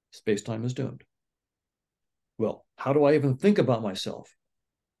 Space-time is doomed. Well, how do I even think about myself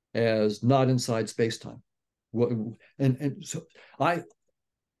as not inside space-time? And so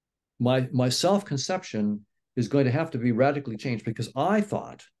my self-conception is going to have to be radically changed, because I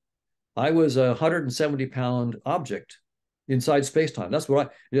thought I was a 170-pound object inside space-time. That's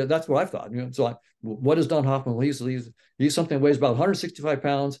what I thought. So what is Don Hoffman? Well, he's something that weighs about 165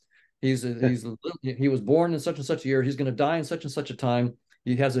 pounds. He was born in such and such a year. He's going to die in such and such a time.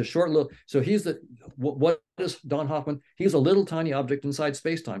 He has a short little. So what is Don Hoffman? He's a little tiny object inside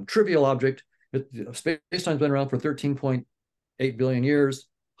space-time, trivial object. Space-time's been around for 13.8 billion years.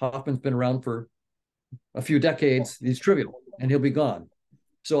 Hoffman's been around for a few decades. He's trivial, and he'll be gone.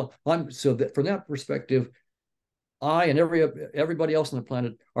 So from that perspective, I and everybody else on the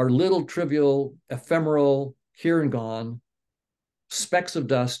planet are little trivial, ephemeral, here and gone, specks of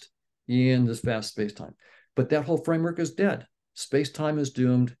dust in this vast space-time. But that whole framework is dead. Space-time is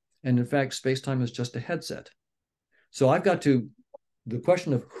doomed, and in fact, space-time is just a headset. So the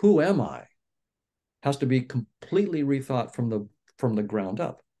question of who am I has to be completely rethought from the ground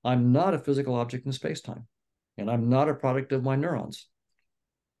up. I'm not a physical object in space-time, and I'm not a product of my neurons.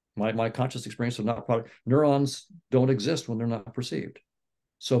 My conscious experience of not a product. Neurons don't exist when they're not perceived.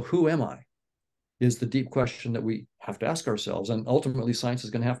 So who am I is the deep question that we have to ask ourselves, and ultimately science is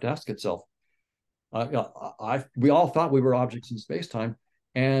going to have to ask itself. We all thought we were objects in space-time,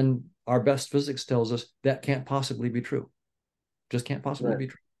 and our best physics tells us that can't possibly be true. Just can't possibly be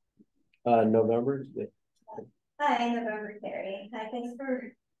true. November. Hi, November Carey. Hi, thanks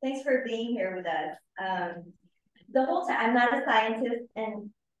for being here with us. The whole time, I'm not a scientist, and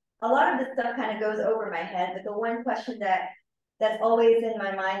a lot of this stuff kind of goes over my head, but the one question that's always in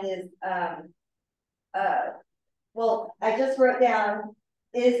my mind is, well, I just wrote down,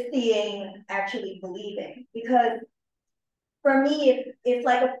 is seeing actually believing? Because for me, if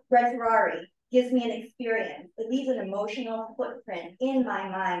like a red Ferrari gives me an experience, it leaves an emotional footprint in my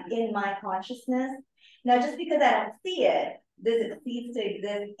mind, in my consciousnse. Now, just because I don't see it, does it cease to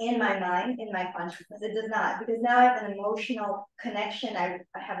exist in my mind, in my consciousness? It does not, because now I have an emotional connection. I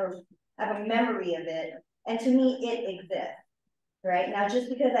have a memory of it, and to me, it exists. Right now, just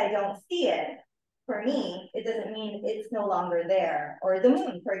because I don't see it, for me, it doesn't mean it's no longer there. Or the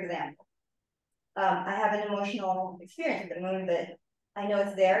moon, for example. I have an emotional experience with the moon, but I know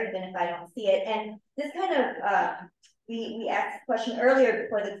it's there even if I don't see it. And this kind of, we asked a question earlier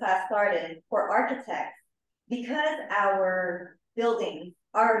before the class started for architects, because our buildings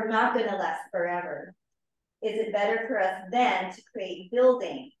are not going to last forever. Is it better for us then to create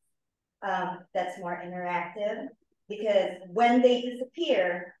buildings that's more interactive? Because when they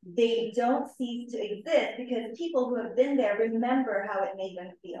disappear, they don't cease to exist because people who have been there remember how it made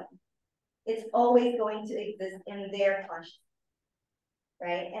them feel. It's always going to exist in their consciousness,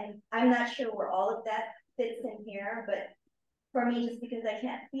 right? And I'm not sure where all of that fits in here, but for me, just because I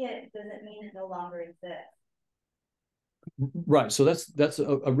can't see it doesn't mean it no longer exists. Right. So that's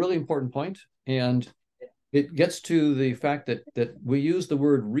a really important point, and it gets to the fact that we use the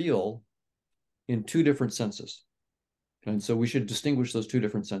word real in two different senses. And so we should distinguish those two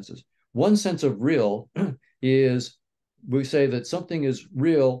different senses. One sense of real is we say that something is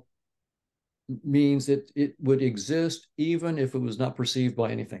real means that it would exist even if it was not perceived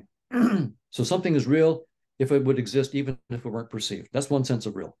by anything. So something is real if it would exist even if it weren't perceived. That's one sense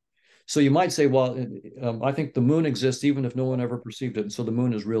of real. So you might say, well, I think the moon exists even if no one ever perceived it. And so the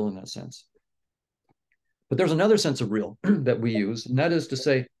moon is real in that sense. But there's another sense of real that we use, and that is to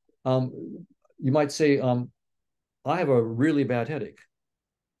say, you might say, I have a really bad headache.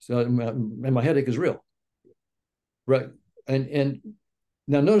 So, and my headache is real. Right. And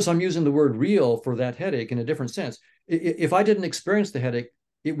now notice I'm using the word real for that headache in a different sense. If I didn't experience the headache,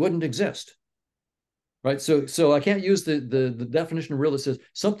 it wouldn't exist. Right. So I can't use the definition of real that says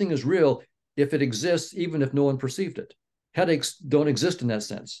something is real if it exists, even if no one perceived it. Headaches don't exist in that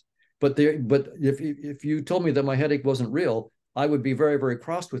sense. But if you told me that my headache wasn't real, I would be very, very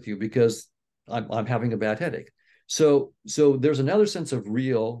cross with you because I'm having a bad headache. So there's another sense of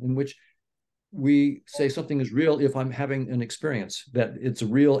real in which we say something is real if I'm having an experience, that it's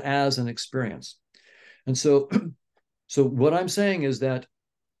real as an experience. And so what I'm saying is that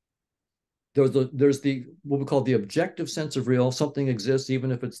there's the what we call the objective sense of real. Something exists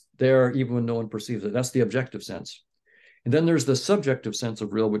even if it's there, even when no one perceives it. That's the objective sense. And then there's the subjective sense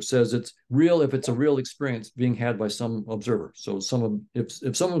of real, which says it's real if it's a real experience being had by some observer. So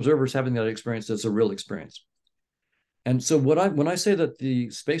if some observer is having that experience, it's a real experience. And so when I say that the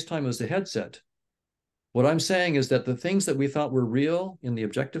space-time is the headset, what I'm saying is that the things that we thought were real in the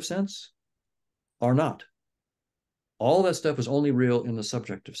objective sense are not. All that stuff is only real in the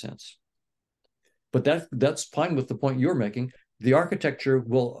subjective sense. But that's fine with the point you're making. The architecture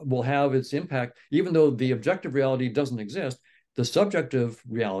will have its impact, even though the objective reality doesn't exist. The subjective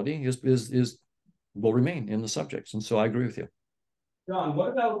reality will remain in the subjects, and so I agree with you. John, what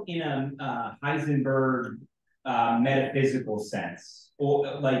about in a Heisenberg metaphysical sense,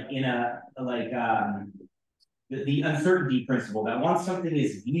 or like in the uncertainty principle that once something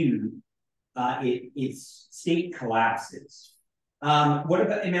is viewed, its state collapses. What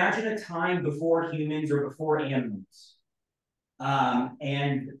about, imagine a time before humans or before animals,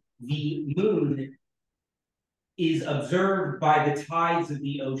 and the moon is observed by the tides of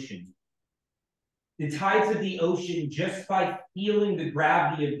the ocean. The tides of the ocean, just by feeling the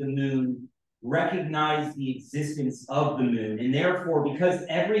gravity of the moon, recognize the existence of the moon. And therefore, because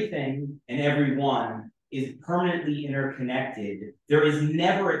everything and everyone is permanently interconnected, there is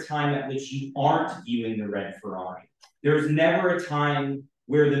never a time at which you aren't viewing the red Ferrari. There is never a time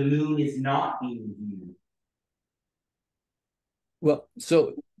where the moon is not being viewed. Well,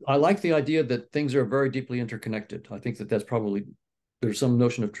 so I like the idea that things are very deeply interconnected. I think that's probably, there's some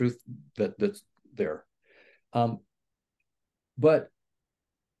notion of truth that's there. But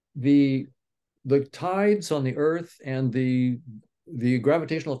the tides on the Earth and the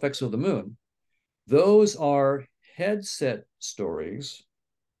gravitational effects of the moon, those are headset stories.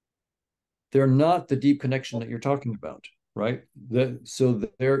 They're not the deep connection that you're talking about, right? So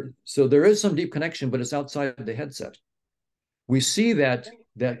there is some deep connection, but it's outside the headset. We see that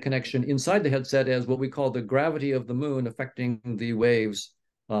connection inside the headset as what we call the gravity of the moon affecting the waves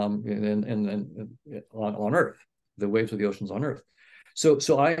on Earth, the waves of the oceans on Earth.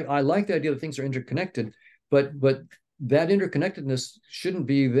 So I like the idea that things are interconnected, but that interconnectedness shouldn't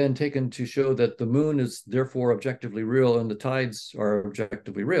be then taken to show that the moon is therefore objectively real and the tides are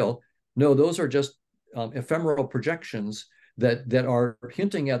objectively real. No, those are just ephemeral projections that are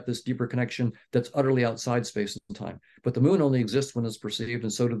hinting at this deeper connection that's utterly outside space and time. But the moon only exists when it's perceived,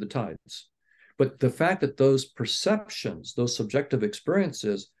 and so do the tides. But the fact that those perceptions, those subjective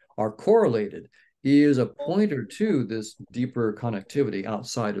experiences are correlated is a pointer to this deeper connectivity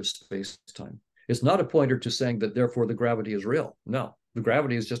outside of space-time. It's not a pointer to saying that therefore the gravity is real. No, the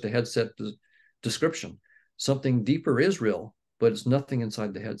gravity is just a headset description. Something deeper is real, but it's nothing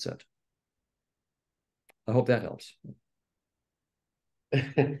inside the headset. I hope that helps.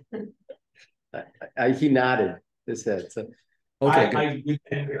 He nodded his head. So. Okay.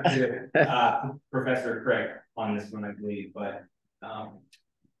 I Professor Craig on this one, I believe, but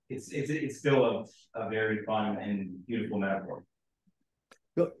it's still a very fun and beautiful metaphor.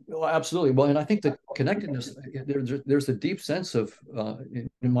 Well, absolutely. Well, and I think the connectedness, there's a deep sense of,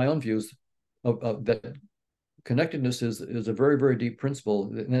 in my own views, of that connectedness is a very, very deep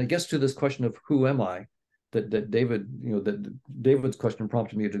principle. And it gets to this question of who am I, that David, that David's question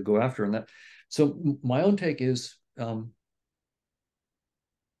prompted me to go after. And that, so my own take is,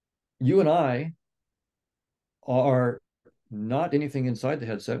 you and I are not anything inside the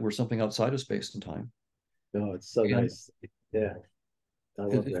headset. We're something outside of space and time. Oh, it's so nice. Yeah. I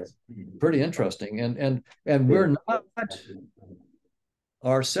love that. It's pretty interesting. And we're not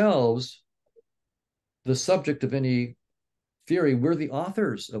ourselves the subject of any theory. We're the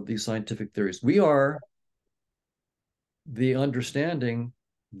authors of these scientific theories. We are the understanding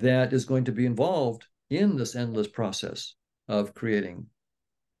that is going to be involved in this endless process of creating.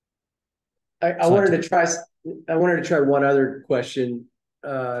 I wanted to try one other question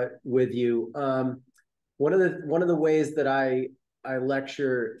with you. One of the ways that I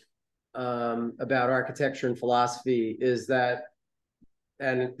lecture about architecture and philosophy is that,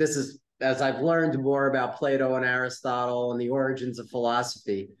 and this is as I've learned more about Plato and Aristotle and the origins of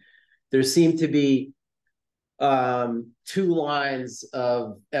philosophy, there seem to be two lines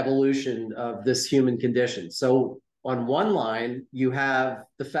of evolution of this human condition. So on one line, you have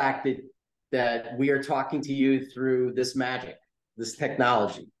the fact that we are talking to you through this magic, this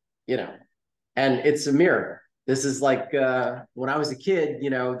technology, and it's a miracle. This is like when I was a kid,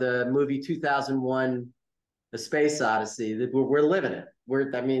 the movie 2001, The Space Odyssey, that we're living it.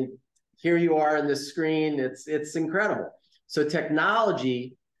 Here you are on the screen. It's incredible. So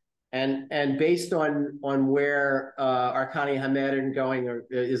technology, and based on where Arkani Hamed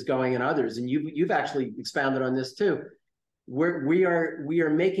is going and others, and you've actually expounded on this too. We are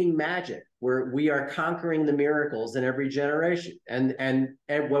making magic. We are conquering the miracles in every generation, and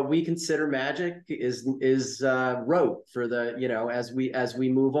what we consider magic is rote for the as we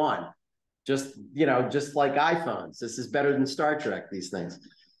move on. Just like iPhones, this is better than Star Trek. These things,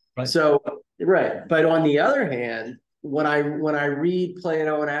 right? So right. But on the other hand, when I read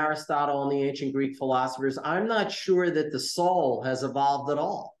Plato and Aristotle and the ancient Greek philosophers, I'm not sure that the soul has evolved at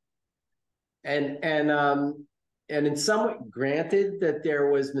all. And in some way, granted that there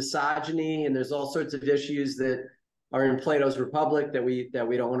was misogyny and there's all sorts of issues that are in Plato's Republic that we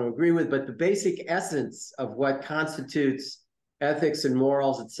don't want to agree with, but the basic essence of what constitutes ethics and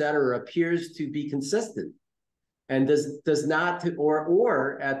morals, et cetera, appears to be consistent, and does not,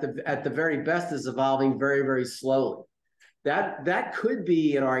 or at the very best is evolving very, very slowly. That could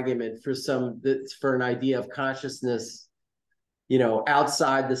be an argument for an idea of consciousness,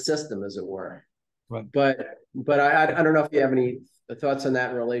 outside the system, as it were. Right. But I don't know if you have any thoughts on that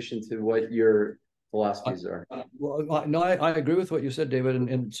in relation to what your philosophies are. Well, no, I agree with what you said, David,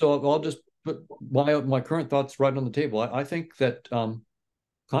 and so I'll just put my current thoughts right on the table. I think that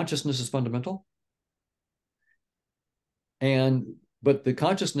consciousness is fundamental, but the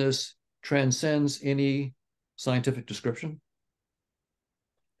consciousness transcends any scientific description.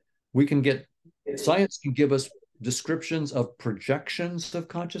 Science can give us descriptions of projections of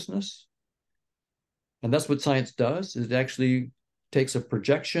consciousness. And that's what science does, is it actually takes a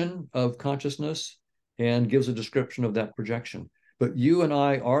projection of consciousness and gives a description of that projection. But you and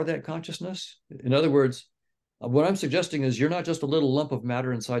I are that consciousness. In other words, what I'm suggesting is you're not just a little lump of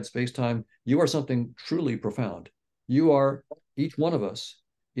matter inside space-time. You are something truly profound. Each one of us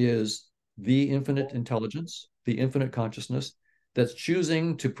is the infinite intelligence, the infinite consciousness that's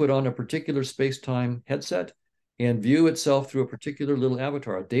choosing to put on a particular space-time headset and view itself through a particular little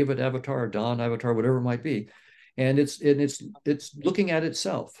avatar, a David avatar, a Don avatar, whatever it might be. And it's looking at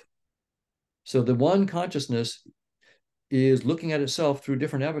itself. So the one consciousness is looking at itself through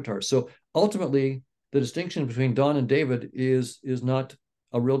different avatars. So ultimately, the distinction between Don and David is not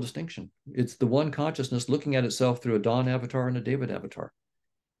a real distinction. It's the one consciousness looking at itself through a Don avatar and a David avatar.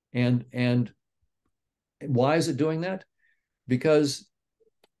 And why is it doing that? Because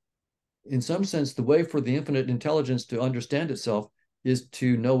in some sense, the way for the infinite intelligence to understand itself is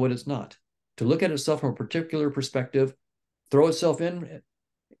to know what it's not, to look at itself from a particular perspective, throw itself in,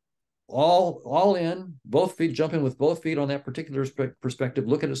 all in, both feet, jump in with both feet on that particular perspective,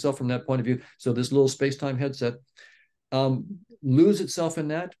 look at itself from that point of view. So this little space-time headset, lose itself in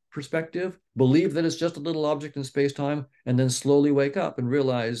that perspective, believe that it's just a little object in space-time, and then slowly wake up and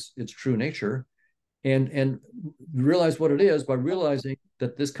realize its true nature, and realize what it is by realizing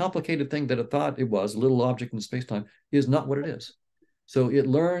that this complicated thing that it thought it was, a little object in space-time, is not what it is. So it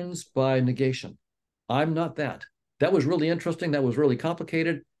learns by negation. I'm not that. That was really interesting. That was really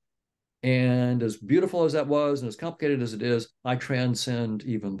complicated. And as beautiful as that was, and as complicated as it is, I transcend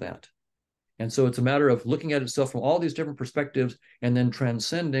even that. And so it's a matter of looking at itself from all these different perspectives and then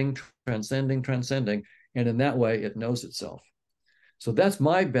transcending. And in that way, it knows itself. So that's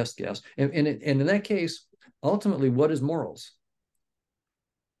my best guess. And in that case, ultimately, what is morals?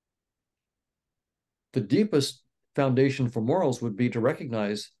 The deepest foundation for morals would be to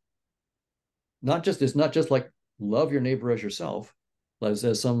recognize it's not just like love your neighbor as yourself,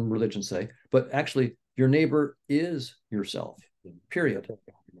 as some religions say, but actually your neighbor is yourself, period.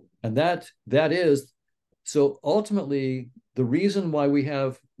 And that is, so ultimately, the reason why we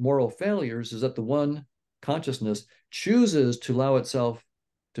have moral failures is that the one consciousness chooses to allow itself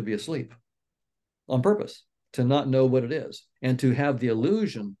to be asleep on purpose, to not know what it is, and to have the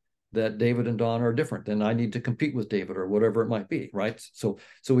illusion that David and Don are different, then I need to compete with David or whatever it might be, right? So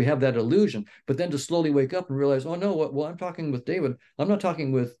we have that illusion, but then to slowly wake up and realize, oh no, well, I'm talking with David. I'm not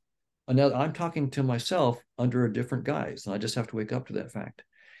talking with another, I'm talking to myself under a different guise. And I just have to wake up to that fact.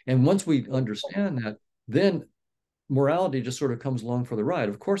 And once we understand that, then morality just sort of comes along for the ride.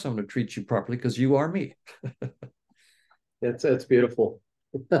 Of course, I'm going to treat you properly because you are me. That's beautiful.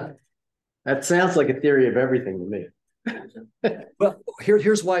 That sounds like a theory of everything to me. Well,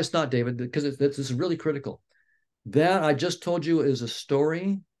 here's why it's not, David, because this is really critical. That I just told you is a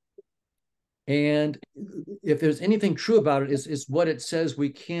story. And if there's anything true about it, it's what it says we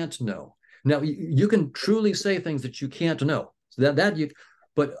can't know. Now, you can truly say things that you can't know. So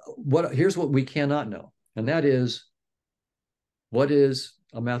but here's what we cannot know. And that is, what is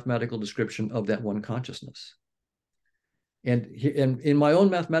a mathematical description of that one consciousness? And in my own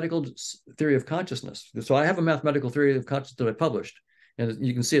mathematical theory of consciousness, so I have a mathematical theory of consciousness that I published, and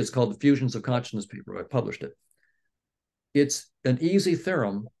you can see it's called the Fusions of Consciousness paper. I published it. It's an easy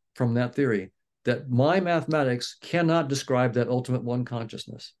theorem from that theory that my mathematics cannot describe that ultimate one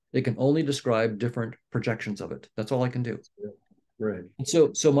consciousness. It can only describe different projections of it. That's all I can do. Right. And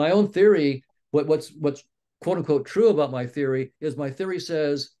so my own theory, what's quote unquote true about my theory is my theory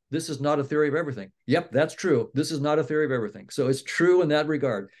says this is not a theory of everything. Yep, that's true. This is not a theory of everything. So it's true in that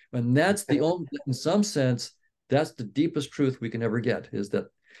regard. And that's the only, in some sense, that's the deepest truth we can ever get, is that.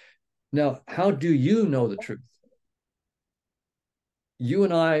 Now, how do you know the truth? You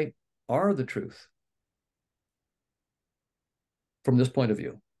and I are the truth from this point of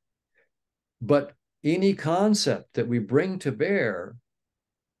view. But any concept that we bring to bear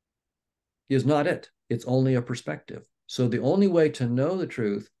is not it. It's only a perspective. So the only way to know the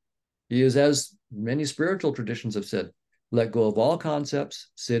truth is, as many spiritual traditions have said, let go of all concepts,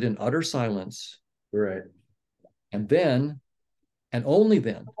 sit in utter silence. Right. And then, and only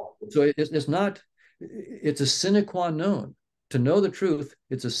then. So it's not, it's a sine qua non. To know the truth,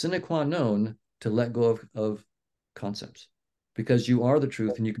 it's a sine qua non to let go of concepts, because you are the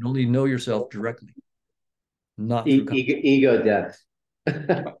truth and you can only know yourself directly, not through ego death.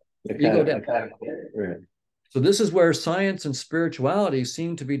 Ego death. Right. So this is where science and spirituality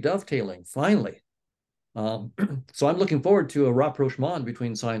seem to be dovetailing, finally. So I'm looking forward to a rapprochement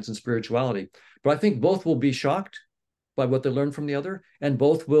between science and spirituality. But I think both will be shocked by what they learn from the other, and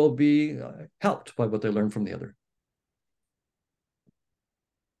both will be helped by what they learn from the other.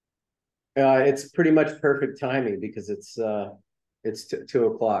 It's pretty much perfect timing because it's 2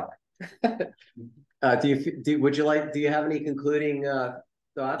 o'clock. Do you have any concluding thoughts?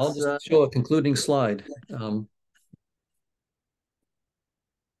 I'll just show a concluding slide.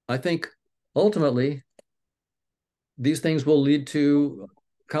 I think ultimately these things will lead to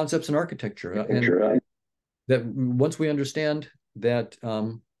concepts in architecture, and that once we understand that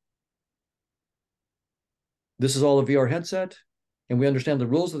this is all a VR headset, and we understand the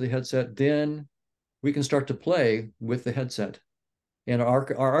rules of the headset, then we can start to play with the headset, and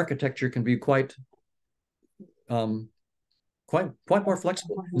our architecture can be quite more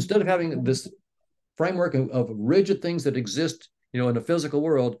flexible. Instead of having this framework of rigid things that exist, in a physical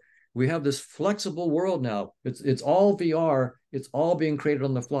world, we have this flexible world now. It's all VR. It's all being created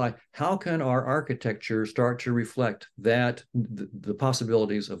on the fly. How can our architecture start to reflect that, the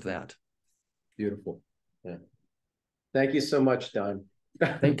possibilities of that? Beautiful. Yeah. Thank you so much, Don.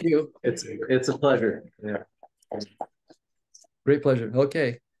 Thank you. It's a pleasure. Yeah. Great pleasure.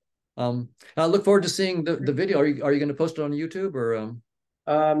 Okay. I look forward to seeing the video. Are you going to post it on YouTube or?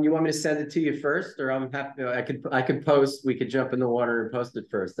 You want me to send it to you first, or I'm happy? I could post. We could jump in the water and post it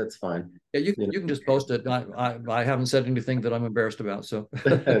first. That's fine. Yeah, you can just post it. I haven't said anything that I'm embarrassed about. So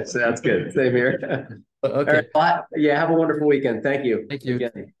that's good. Same here. Okay. All right. Yeah. Have a wonderful weekend. Thank you. Thank you.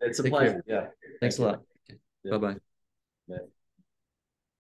 Again, it's a Take pleasure. care. Yeah. Thanks a lot. Yeah. Bye-bye. Yeah.